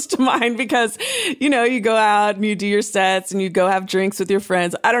that comes to mind because, you go out and you do your sets and you go have drinks with your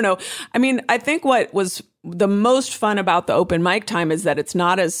friends. I don't know. I mean, I think what was the most fun about the open mic time is that it's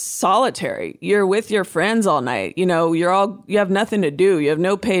not as solitary. You're with your friends all night. You have nothing to do. You have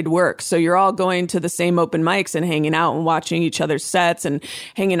no paid work. So you're all going to the same open mics and hanging out and watching each other's sets and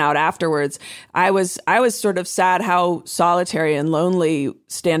hanging out afterwards. I was sort of sad how solitary and lonely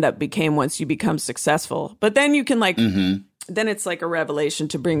stand-up became once you become successful. But then you can then it's like a revelation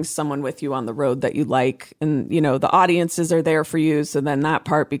to bring someone with you on the road that you like. And, the audiences are there for you. So then that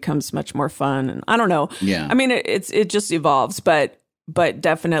part becomes much more fun. And I don't know. Yeah. I mean, it just evolves, but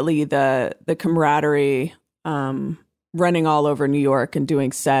definitely the camaraderie, running all over New York and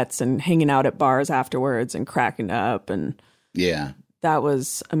doing sets and hanging out at bars afterwards and cracking up. And yeah, that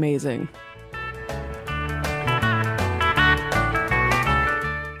was amazing.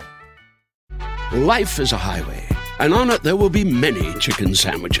 Life is a highway, and on it there will be many chicken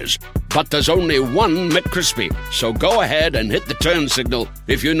sandwiches. But there's only one McCrispy. So go ahead and hit the turn signal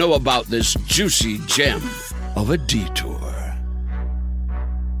if you know about this juicy gem of a detour.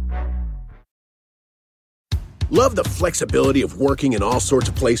 Love the flexibility of working in all sorts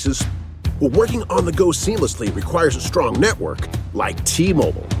of places? Well, working on the go seamlessly requires a strong network like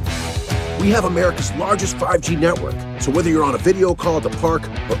T-Mobile. We have America's largest 5G network, so whether you're on a video call at the park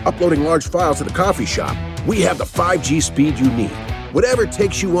or uploading large files at a coffee shop, we have the 5G speed you need. Whatever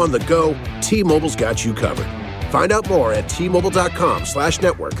takes you on the go, T-Mobile's got you covered. Find out more at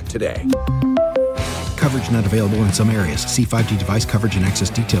T-Mobile.com/network today. Coverage not available in some areas. See 5G device coverage and access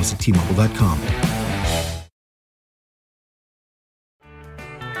details at T-Mobile.com.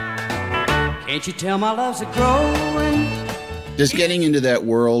 Can't you tell my love's a-growing? Does getting into that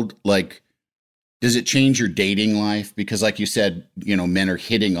world, does it change your dating life? Because like you said, men are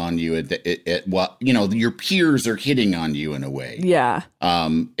hitting on you your peers are hitting on you in a way. Yeah.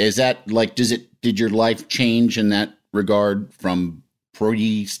 Is that did your life change in that regard from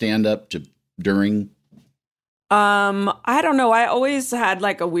pre-stand-up to during? I don't know. I always had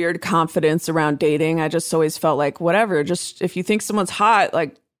a weird confidence around dating. I just always felt whatever, just if you think someone's hot,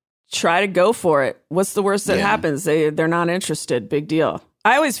 try to go for it. What's the worst that happens? They're not interested. Big deal.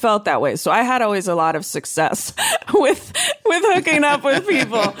 I always felt that way. So I had always a lot of success with hooking up with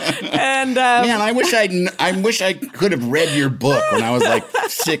people. And man, I wish I could have read your book when I was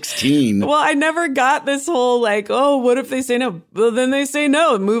 16. Well, I never got this whole what if they say no? Well, then they say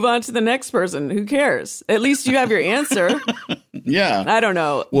no. Move on to the next person. Who cares? At least you have your answer. Yeah. I don't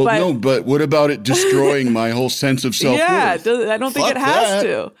know. Well, but what about it destroying my whole sense of self-worth? Yeah, I don't think it has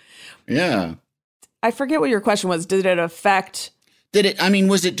to. Yeah. I forget what your question was. Did it affect?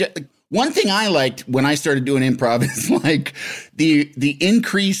 Was it one thing I liked when I started doing improv is the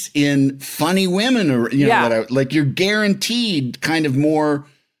increase in funny women or, that you're guaranteed kind of more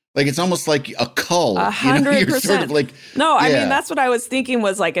Like, it's almost like a cull. 100%. You're sort of like, no, I mean, that's what I was thinking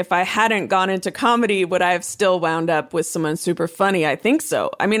was like, if I hadn't gone into comedy, would I have still wound up with someone super funny? I think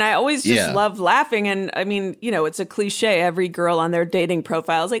so. I mean, I always just love laughing. And I mean, it's a cliche. Every girl on their dating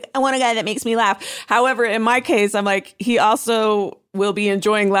profile is like, I want a guy that makes me laugh. However, in my case, I'm like, he also will be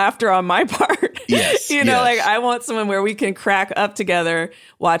enjoying laughter on my part. Yes. Like I want someone where we can crack up together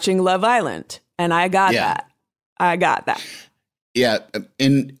watching Love Island. And I got that. I got that. Yeah,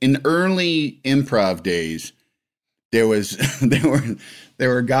 in early improv days, there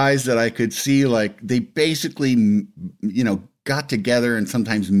were guys that I could see like they basically got together and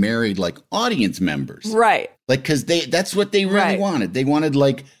sometimes married like audience members, right? Like because that's what they really wanted. They wanted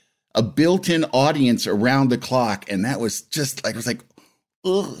like a built-in audience around the clock, and that was just like, it was like,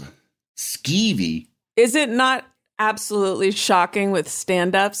 ugh, skeevy. Is it not absolutely shocking with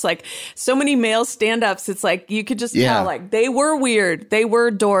stand-ups? Like so many male stand-ups, it's like you could just tell like they were weird, they were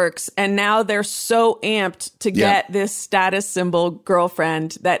dorks, and now they're so amped to get this status symbol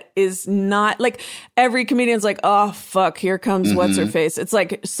girlfriend that is not like every comedian's like, oh fuck, here comes what's her face. It's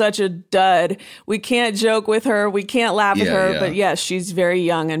like such a dud. We can't joke with her, we can't laugh with her, but yes, she's very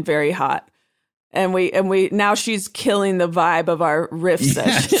young and very hot. And we now she's killing the vibe of our riff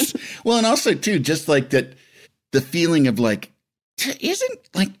session. Well, and also too, just like that. The feeling of like,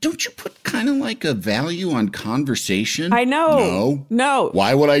 don't you put kind of like a value on conversation? I know. No.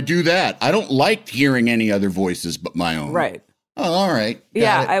 Why would I do that? I don't like hearing any other voices but my own. Right. Oh, all right.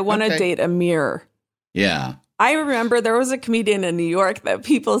 Got it. I want to date a mirror. Yeah. I remember there was a comedian in New York that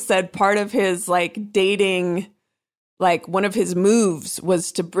people said part of his like dating, like one of his moves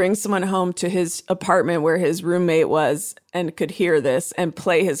was to bring someone home to his apartment where his roommate was and could hear this and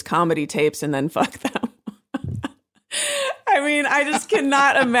play his comedy tapes and then fuck them. I mean, I just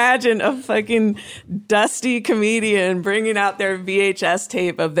cannot imagine a fucking dusty comedian bringing out their VHS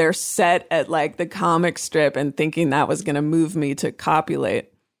tape of their set at like the comic strip and thinking that was going to move me to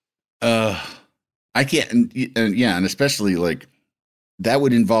copulate. I can't. And especially like that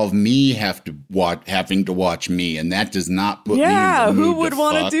would involve me having to watch me. And that does not put me in the mood. Who would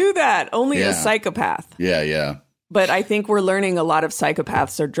want to do that? Only a psychopath. Yeah. But I think we're learning a lot of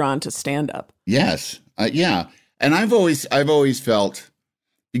psychopaths are drawn to stand up. Yes. Yeah. And I've always felt,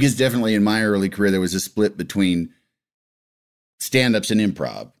 because definitely in my early career, there was a split between stand-ups and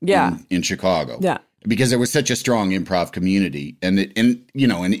improv in Chicago. Yeah. Because there was such a strong improv community and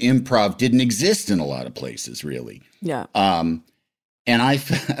improv didn't exist in a lot of places really. Yeah. And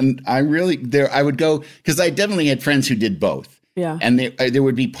I would go, because I definitely had friends who did both. Yeah. And there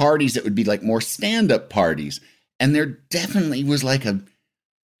would be parties that would be like more stand-up parties. And there definitely was like a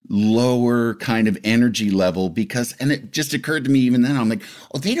lower kind of energy level and it just occurred to me even then, I'm like,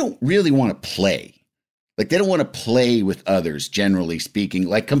 oh, they don't really want to play. Like they don't want to play with others, generally speaking,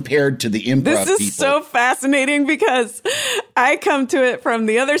 like compared to the improv people. This is so fascinating because I come to it from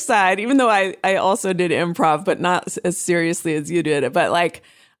the other side, even though I also did improv, but not as seriously as you did it. But like,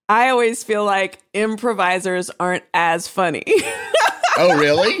 I always feel like improvisers aren't as funny. Oh,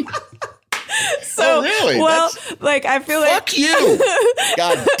 really? So, really? Well, like I feel like fuck you.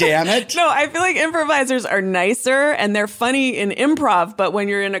 God damn it. No, I feel like improvisers are nicer and they're funny in improv, but when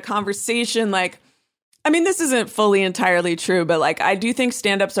you're in a conversation, like, I mean, this isn't fully entirely true, but like I do think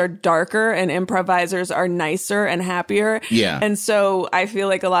stand-ups are darker and improvisers are nicer and happier. Yeah. And so I feel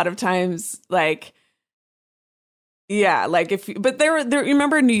like a lot of times, like, yeah, like but there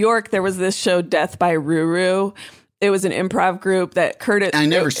remember in New York, there was this show Death by Ruru. It was an improv group that Curtis. I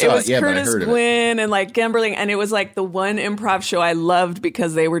never saw it. Yeah, Curtis but I heard Gwynn and like Gemberling, and it was like the one improv show I loved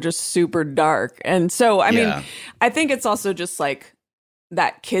because they were just super dark. And so, I mean, I think it's also just like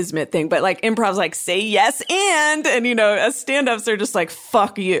that kismet thing. But like improv's like say yes and as stand-ups are just like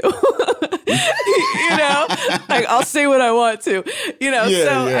fuck you, like I'll say what I want to,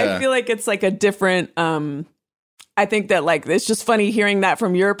 I feel like it's like a different. I think that like it's just funny hearing that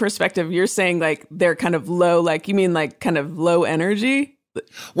from your perspective. You're saying like they're kind of low, like you mean like kind of low energy?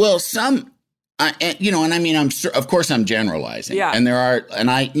 Well, some, and I mean, of course I'm generalizing. Yeah. And there are, and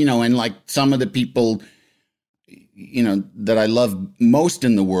and like some of the people, that I love most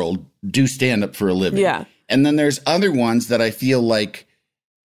in the world do stand up for a living. Yeah. And then there's other ones that I feel like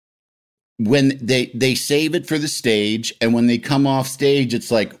when they save it for the stage, and when they come off stage,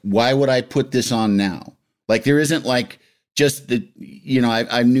 it's like, why would I put this on now? Like there isn't like just the,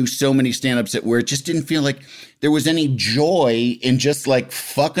 I knew so many stand-ups where it just didn't feel like there was any joy in just like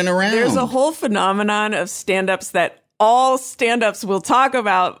fucking around. There's a whole phenomenon of stand-ups that all stand-ups will talk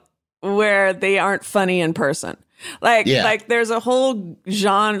about where they aren't funny in person. Like there's a whole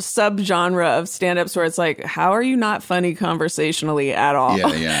subgenre of stand-ups where it's like, how are you not funny conversationally at all?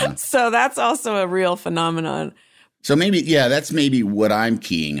 Yeah. So that's also a real phenomenon. So that's maybe what I'm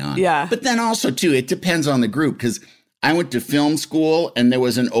keying on. Yeah. But then also, too, it depends on the group, because I went to film school and there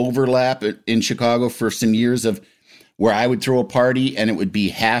was an overlap in Chicago for some years of where I would throw a party and it would be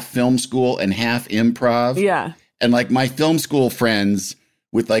half film school and half improv. Yeah. And like my film school friends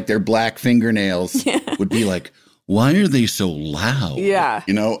with like their black fingernails would be like, why are they so loud? Yeah.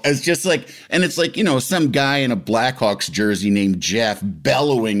 You know, it's just like, and it's like, you know, some guy in a Blackhawks jersey named Jeff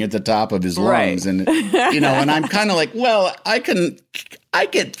bellowing at the top of his lungs. And, you know, and I'm kind of like, well, I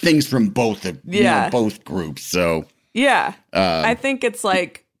get things from both groups. So, yeah. I think it's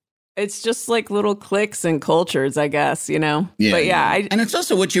like, it's just like little cliques and cultures, I guess, you know? Yeah. But and it's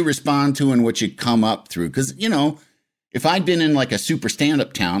also what you respond to and what you come up through. Because, you know, if I'd been in like a super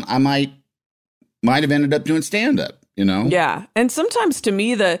stand-up town, I might have ended up doing stand-up, you know? Yeah. And sometimes to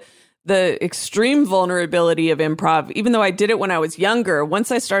me, the extreme vulnerability of improv, even though I did it when I was younger, once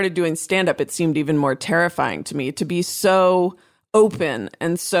I started doing stand-up, it seemed even more terrifying to me to be so open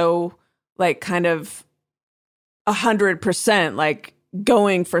and so like kind of 100% like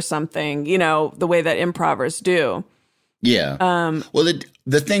going for something, you know, the way that improvers do. Yeah. Well,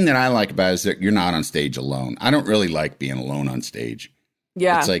 the thing that I like about it is that you're not on stage alone. I don't really like being alone on stage.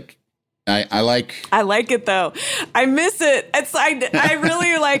 Yeah. It's like, I like it though. I miss it. It's I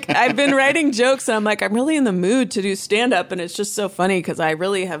really like, I've been writing jokes and I'm like, I'm really in the mood to do stand up. And it's just so funny because I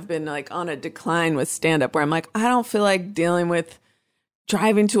really have been like on a decline with stand up where I'm like, I don't feel like dealing with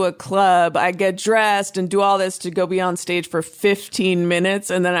driving to a club. I get dressed and do all this to go be on stage for 15 minutes.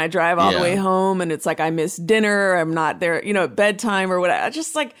 And then I drive all the way home and it's like, I miss dinner. I'm not there, you know, at bedtime or whatever. I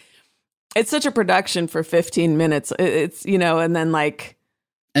just like, it's such a production for 15 minutes. It's, you know, and then like,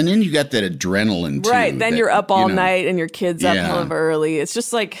 and then you got that adrenaline too. Right. Then you're up all night and your kid's up hell of early. It's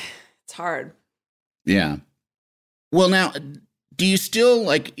just like, it's hard. Yeah. Well, now, do you still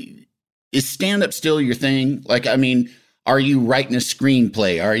like, is stand-up still your thing? Like, I mean, are you writing a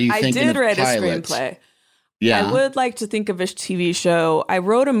screenplay? Are you thinking of pilots? I did write a screenplay. Yeah. I would like to think of a TV show. I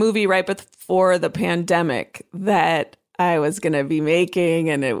wrote a movie right before the pandemic that I was going to be making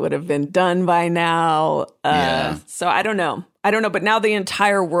and it would have been done by now. So I don't know. But now the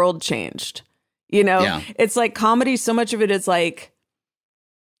entire world changed, you know, It's like comedy. So much of it is like,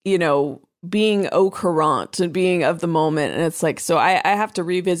 you know, being au courant and being of the moment. And it's like, so I have to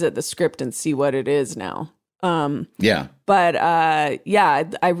revisit the script and see what it is now. But I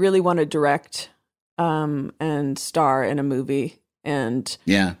really want to direct and star in a movie and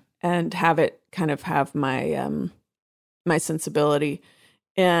have it kind of have my my sensibility.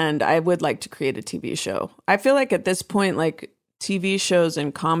 And I would like to create a TV show. I feel like at this point, like TV shows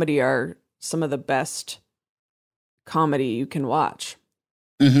and comedy are some of the best comedy you can watch.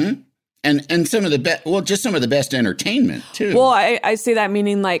 Mm-hmm. And some of the best, well, just some of the best entertainment too. Well, I say that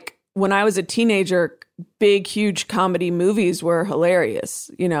meaning like when I was a teenager, big, huge comedy movies were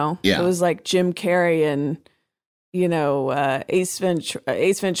hilarious. You know, it was like Jim Carrey and, you know, Ace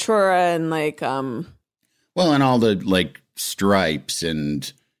Ventura and like, well, and all the like Stripes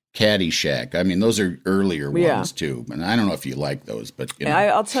and Caddyshack. I mean, those are earlier ones too. And I don't know if you like those, but you know.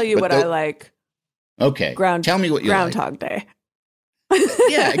 I'll tell you what I like. Okay. Tell me what you Groundhog Day.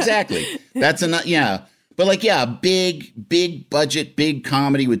 Yeah, exactly. That's enough. Yeah. But like, big budget, big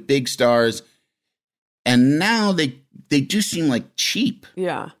comedy with big stars. And now they do seem like cheap.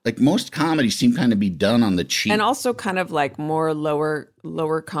 Yeah. Like most comedies seem kind of be done on the cheap. And also kind of like more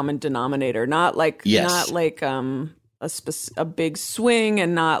lower common denominator, not like a big swing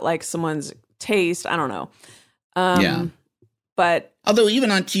and not like someone's taste. I don't know. But although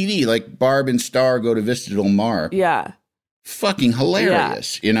even on TV, like Barb and Star Go to Vista Del Mar. Yeah. Fucking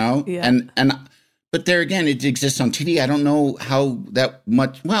hilarious, you know? Yeah. But there again, it exists on TV. I don't know how that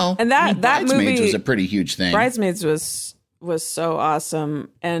much. Well, and that Bridesmaids movie was a pretty huge thing. Bridesmaids was so awesome,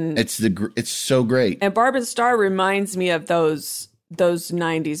 and it's so great. And Barb and Star reminds me of those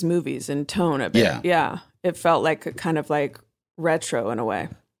 90s movies in tone a bit. Yeah. It felt like a kind of like retro in a way.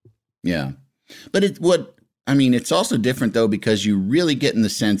 Yeah, but it's also different though because you really get in the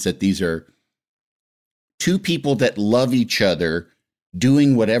sense that these are two people that love each other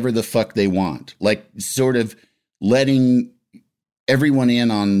doing whatever the fuck they want, like sort of letting everyone in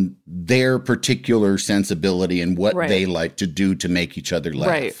on their particular sensibility and what they like to do to make each other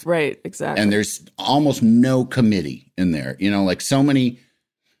laugh. Right, exactly. And there's almost no committee in there, you know, like so many,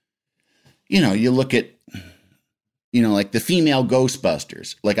 you know, you look at, you know, like the female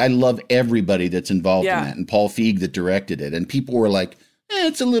Ghostbusters, like I love everybody that's involved in that and Paul Feig that directed it. And people were like,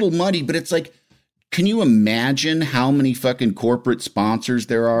 it's a little muddy, but it's like, can you imagine how many fucking corporate sponsors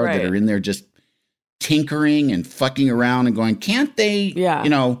there are that are in there just tinkering and fucking around and going, can't they, Yeah. you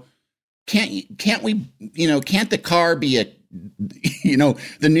know, can't we, you know, can't the car be a, you know,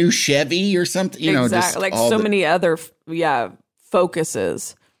 the new Chevy or something, you know, just like all so many other,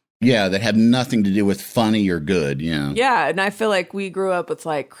 focuses. Yeah, that have nothing to do with funny or good. Yeah. Yeah. And I feel like we grew up with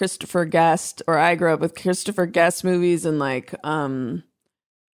like Christopher Guest, or I grew up with Christopher Guest movies and like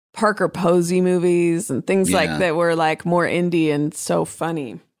Parker Posey movies and things like that were like more indie and so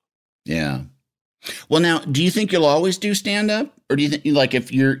funny. Yeah. Well, now, do you think you'll always do stand up? Or do you think, like,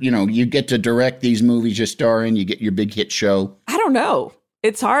 if you're, you know, you get to direct these movies you star in, you get your big hit show? I don't know.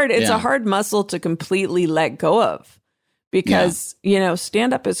 It's hard. It's a hard muscle to completely let go of. Because, you know,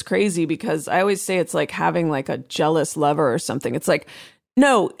 stand up is crazy because I always say it's like having like a jealous lover or something. It's like,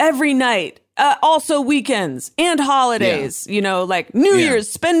 no, every night, also weekends and holidays, you know, like New Year's,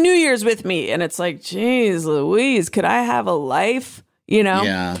 spend New Year's with me. And it's like, geez, Louise, could I have a life? You know?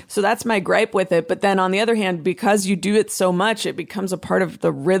 Yeah. So that's my gripe with it. But then on the other hand, because you do it so much, it becomes a part of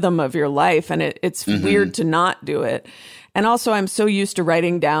the rhythm of your life. And it's weird to not do it. And also, I'm so used to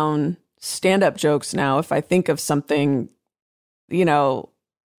writing down stand-up jokes now. If I think of something, you know,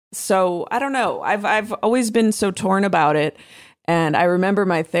 so I don't know. I've always been so torn about it. And I remember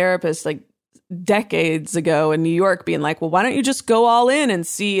my therapist like decades ago in New York being like, well, why don't you just go all in and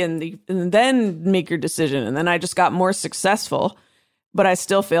see and then make your decision? And then I just got more successful, but I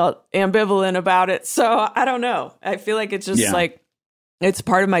still feel ambivalent about it. So I don't know. I feel like it's just like, it's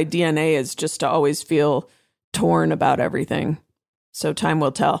part of my DNA is just to always feel torn about everything. So time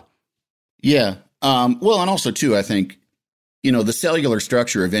will tell. Yeah. Well, and also too, I think, you know, the cellular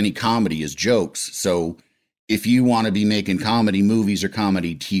structure of any comedy is jokes. So if you want to be making comedy movies or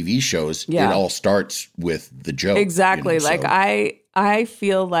comedy TV shows, it all starts with the joke. Exactly. You know, like I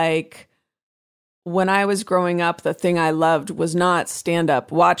feel like when I was growing up, the thing I loved was not stand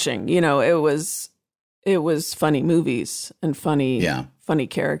up watching. You know, it was funny movies and funny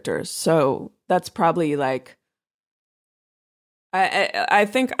characters. So that's probably like, I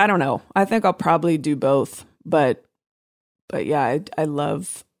think, I don't know. I think I'll probably do both, but yeah, I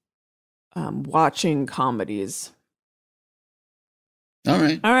love watching comedies. All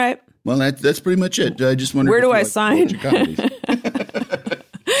right. Well, that's pretty much it. I just wondered, where do I sign?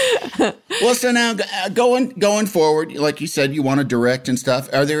 Well, so now going forward, like you said, you want to direct and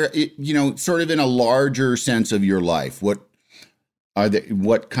stuff. Are there, you know, sort of in a larger sense of your life, what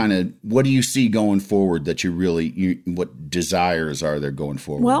do you see going forward that what desires are there going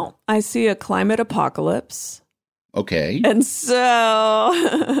forward? Well, I see a climate apocalypse. Okay. And so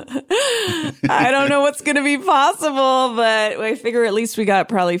I don't know what's going to be possible, but I figure at least we got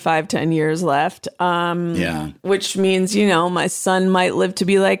probably 5-10 years left. Which means, you know, my son might live to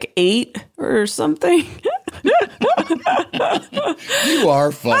be like 8 or something. You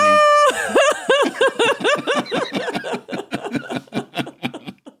are funny.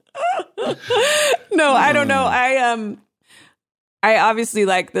 No, I don't know. I obviously,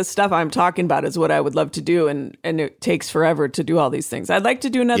 like, the stuff I'm talking about is what I would love to do, and it takes forever to do all these things. I'd like to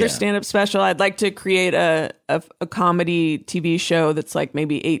do another stand-up special. I'd like to create a comedy TV show that's like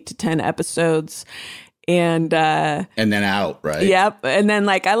maybe 8 to 10 episodes, and then out, right? Yep. And then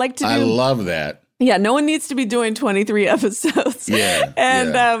like I like to do, I love that. Yeah, no one needs to be doing 23 episodes. Yeah.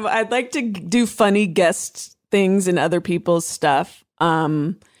 And I'd like to do funny guest things in other people's stuff.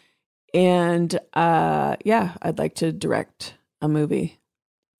 I'd like to direct a movie.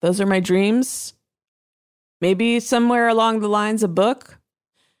 Those are my dreams. Maybe somewhere along the lines, a book.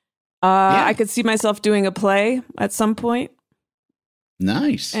 I could see myself doing a play at some point.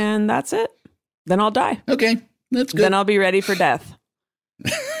 Nice. And that's it. Then I'll die. Okay, that's good. Then I'll be ready for death.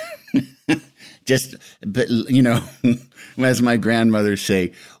 But you know, as my grandmother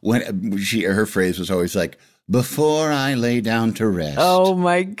say, her phrase was always like, "Before I lay down to rest." Oh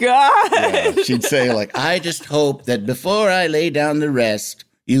my God. Yeah, she'd say like, "I just hope that before I lay down to rest,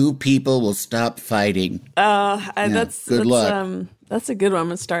 you people will stop fighting." Good luck. That's a good one. I'm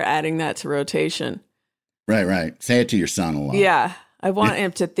gonna start adding that to rotation. Right. Say it to your son-in-law. Yeah, I want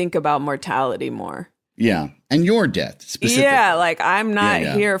him to think about mortality more. Yeah, and your death specifically. Yeah, like I'm not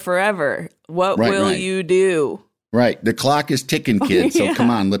here forever. What will you do? Right. The clock is ticking, kid. So come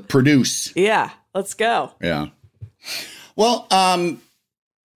on, let's produce. Yeah, let's go. Yeah. Well,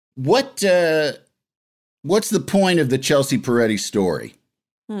 what's the point of the Chelsea Peretti story?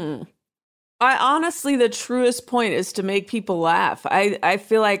 I honestly, the truest point is to make people laugh. I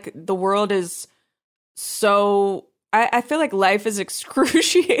feel like the world is so. I feel like life is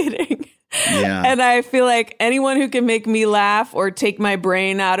excruciating. Yeah. And I feel like anyone who can make me laugh or take my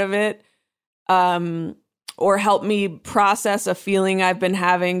brain out of it, or help me process a feeling I've been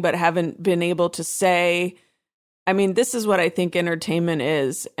having but haven't been able to say. I mean, this is what I think entertainment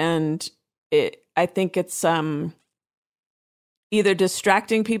is. And I think it's either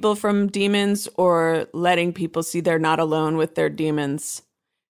distracting people from demons or letting people see they're not alone with their demons.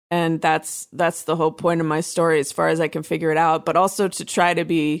 And that's the whole point of my story as far as I can figure it out, but also to try to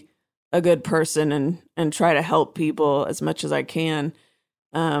be a good person and try to help people as much as I can.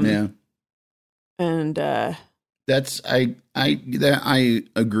 And that's I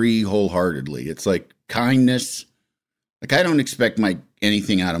agree wholeheartedly. It's like kindness. Like I don't expect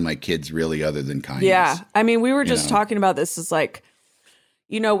anything out of my kids really other than kindness. Yeah. I mean, we were just talking about this as like,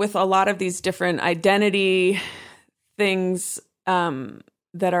 with a lot of these different identity things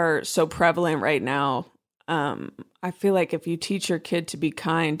that are so prevalent right now. I feel like if you teach your kid to be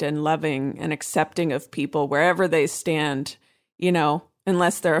kind and loving and accepting of people wherever they stand,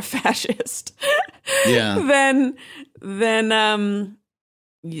 unless they're a fascist, then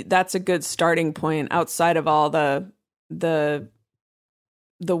that's a good starting point outside of all the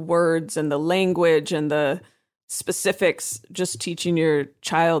words and the language and the specifics. Just teaching your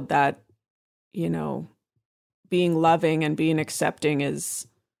child that, being loving and being accepting is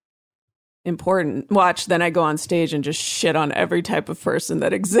important. Watch, then I go on stage and just shit on every type of person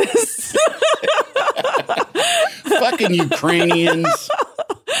that exists. Fucking Ukrainians.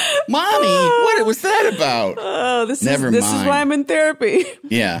 Mommy, what was that about? Oh, this is why I'm in therapy.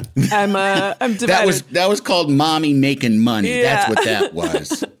 Yeah. I'm divided. That was called mommy making money. Yeah. That's what that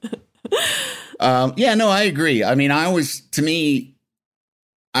was. I agree. I mean, I'm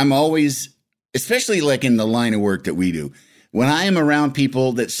always, especially like in the line of work that we do, when I am around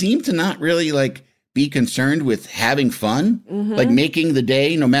people that seem to not really like be concerned with having fun, like making the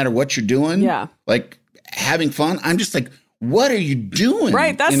day, no matter what you're doing, like having fun, I'm just like, what are you doing?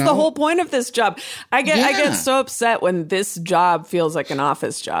 Right. That's the whole point of this job. I get so upset when this job feels like an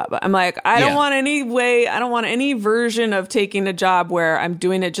office job. I'm like, I don't want any version of taking a job where I'm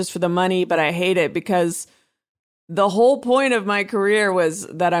doing it just for the money, but I hate it because the whole point of my career was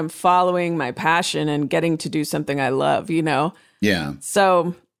that I'm following my passion and getting to do something I love, Yeah.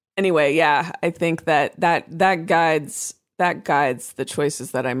 So anyway, I think that guides the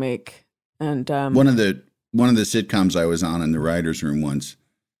choices that I make. And one of the sitcoms I was on in the writer's room once,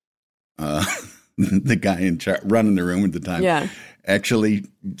 the guy running the room at the time actually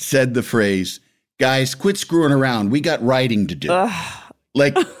said the phrase, "Guys, quit screwing around. We got writing to do."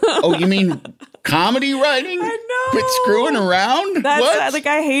 Like, oh, you mean comedy writing? I know. Quit screwing around? That's like,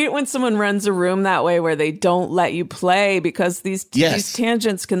 I hate when someone runs a room that way where they don't let you play because these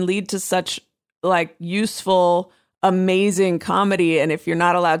tangents can lead to such like useful, amazing comedy. And if you're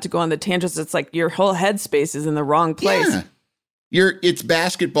not allowed to go on the tangents, it's like your whole headspace is in the wrong place. Yeah. It's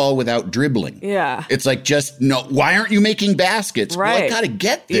basketball without dribbling. Yeah. It's like, why aren't you making baskets? Right. Well, I got to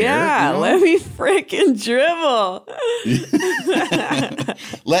get there. Yeah. Let me freaking dribble.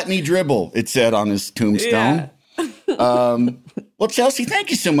 Let me dribble, it said on his tombstone. Yeah. Well, Chelsea,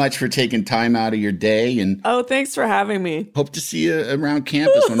 thank you so much for taking time out of your day. And thanks for having me. Hope to see you around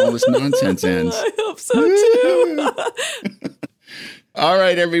campus when all this nonsense ends. I hope so too. All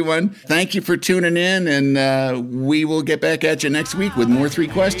right, everyone. Thank you for tuning in, and we will get back at you next week with more 3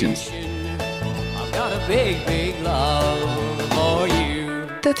 questions. I've got a big, big love for you.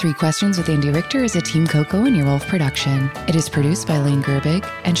 The 3 Questions with Andy Richter is a Team Coco and Earwolf production. It is produced by Lane Gerbig,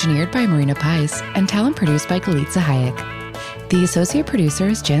 engineered by Marina Pais, and talent produced by Galitza Hayek. The associate producer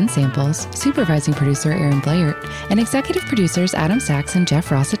is Jen Samples, supervising producer Aaron Blair, and executive producers Adam Sachs and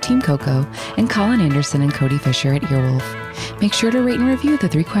Jeff Ross at Team Coco, and Colin Anderson and Cody Fisher at Earwolf. Make sure to rate and review the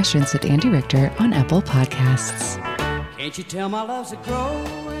 3 Questions with Andy Richter on Apple Podcasts. Can't you tell my love's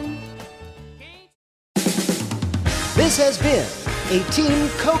a-growing? This has been a Team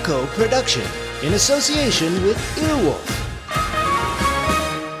Coco production in association with Earwolf.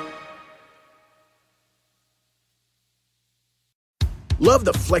 Love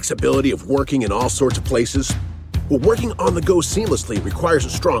the flexibility of working in all sorts of places? Well, working on the go seamlessly requires a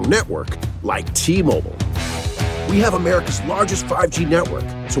strong network like T-Mobile. We have America's largest 5G network,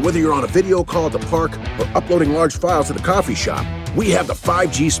 so whether you're on a video call at the park or uploading large files at a coffee shop, we have the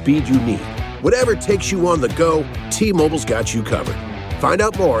 5G speed you need. Whatever takes you on the go, T-Mobile's got you covered. Find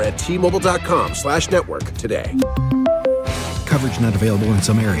out more at T-Mobile.com/network today. Coverage not available in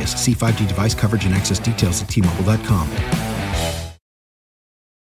some areas. See 5G device coverage and access details at T-Mobile.com.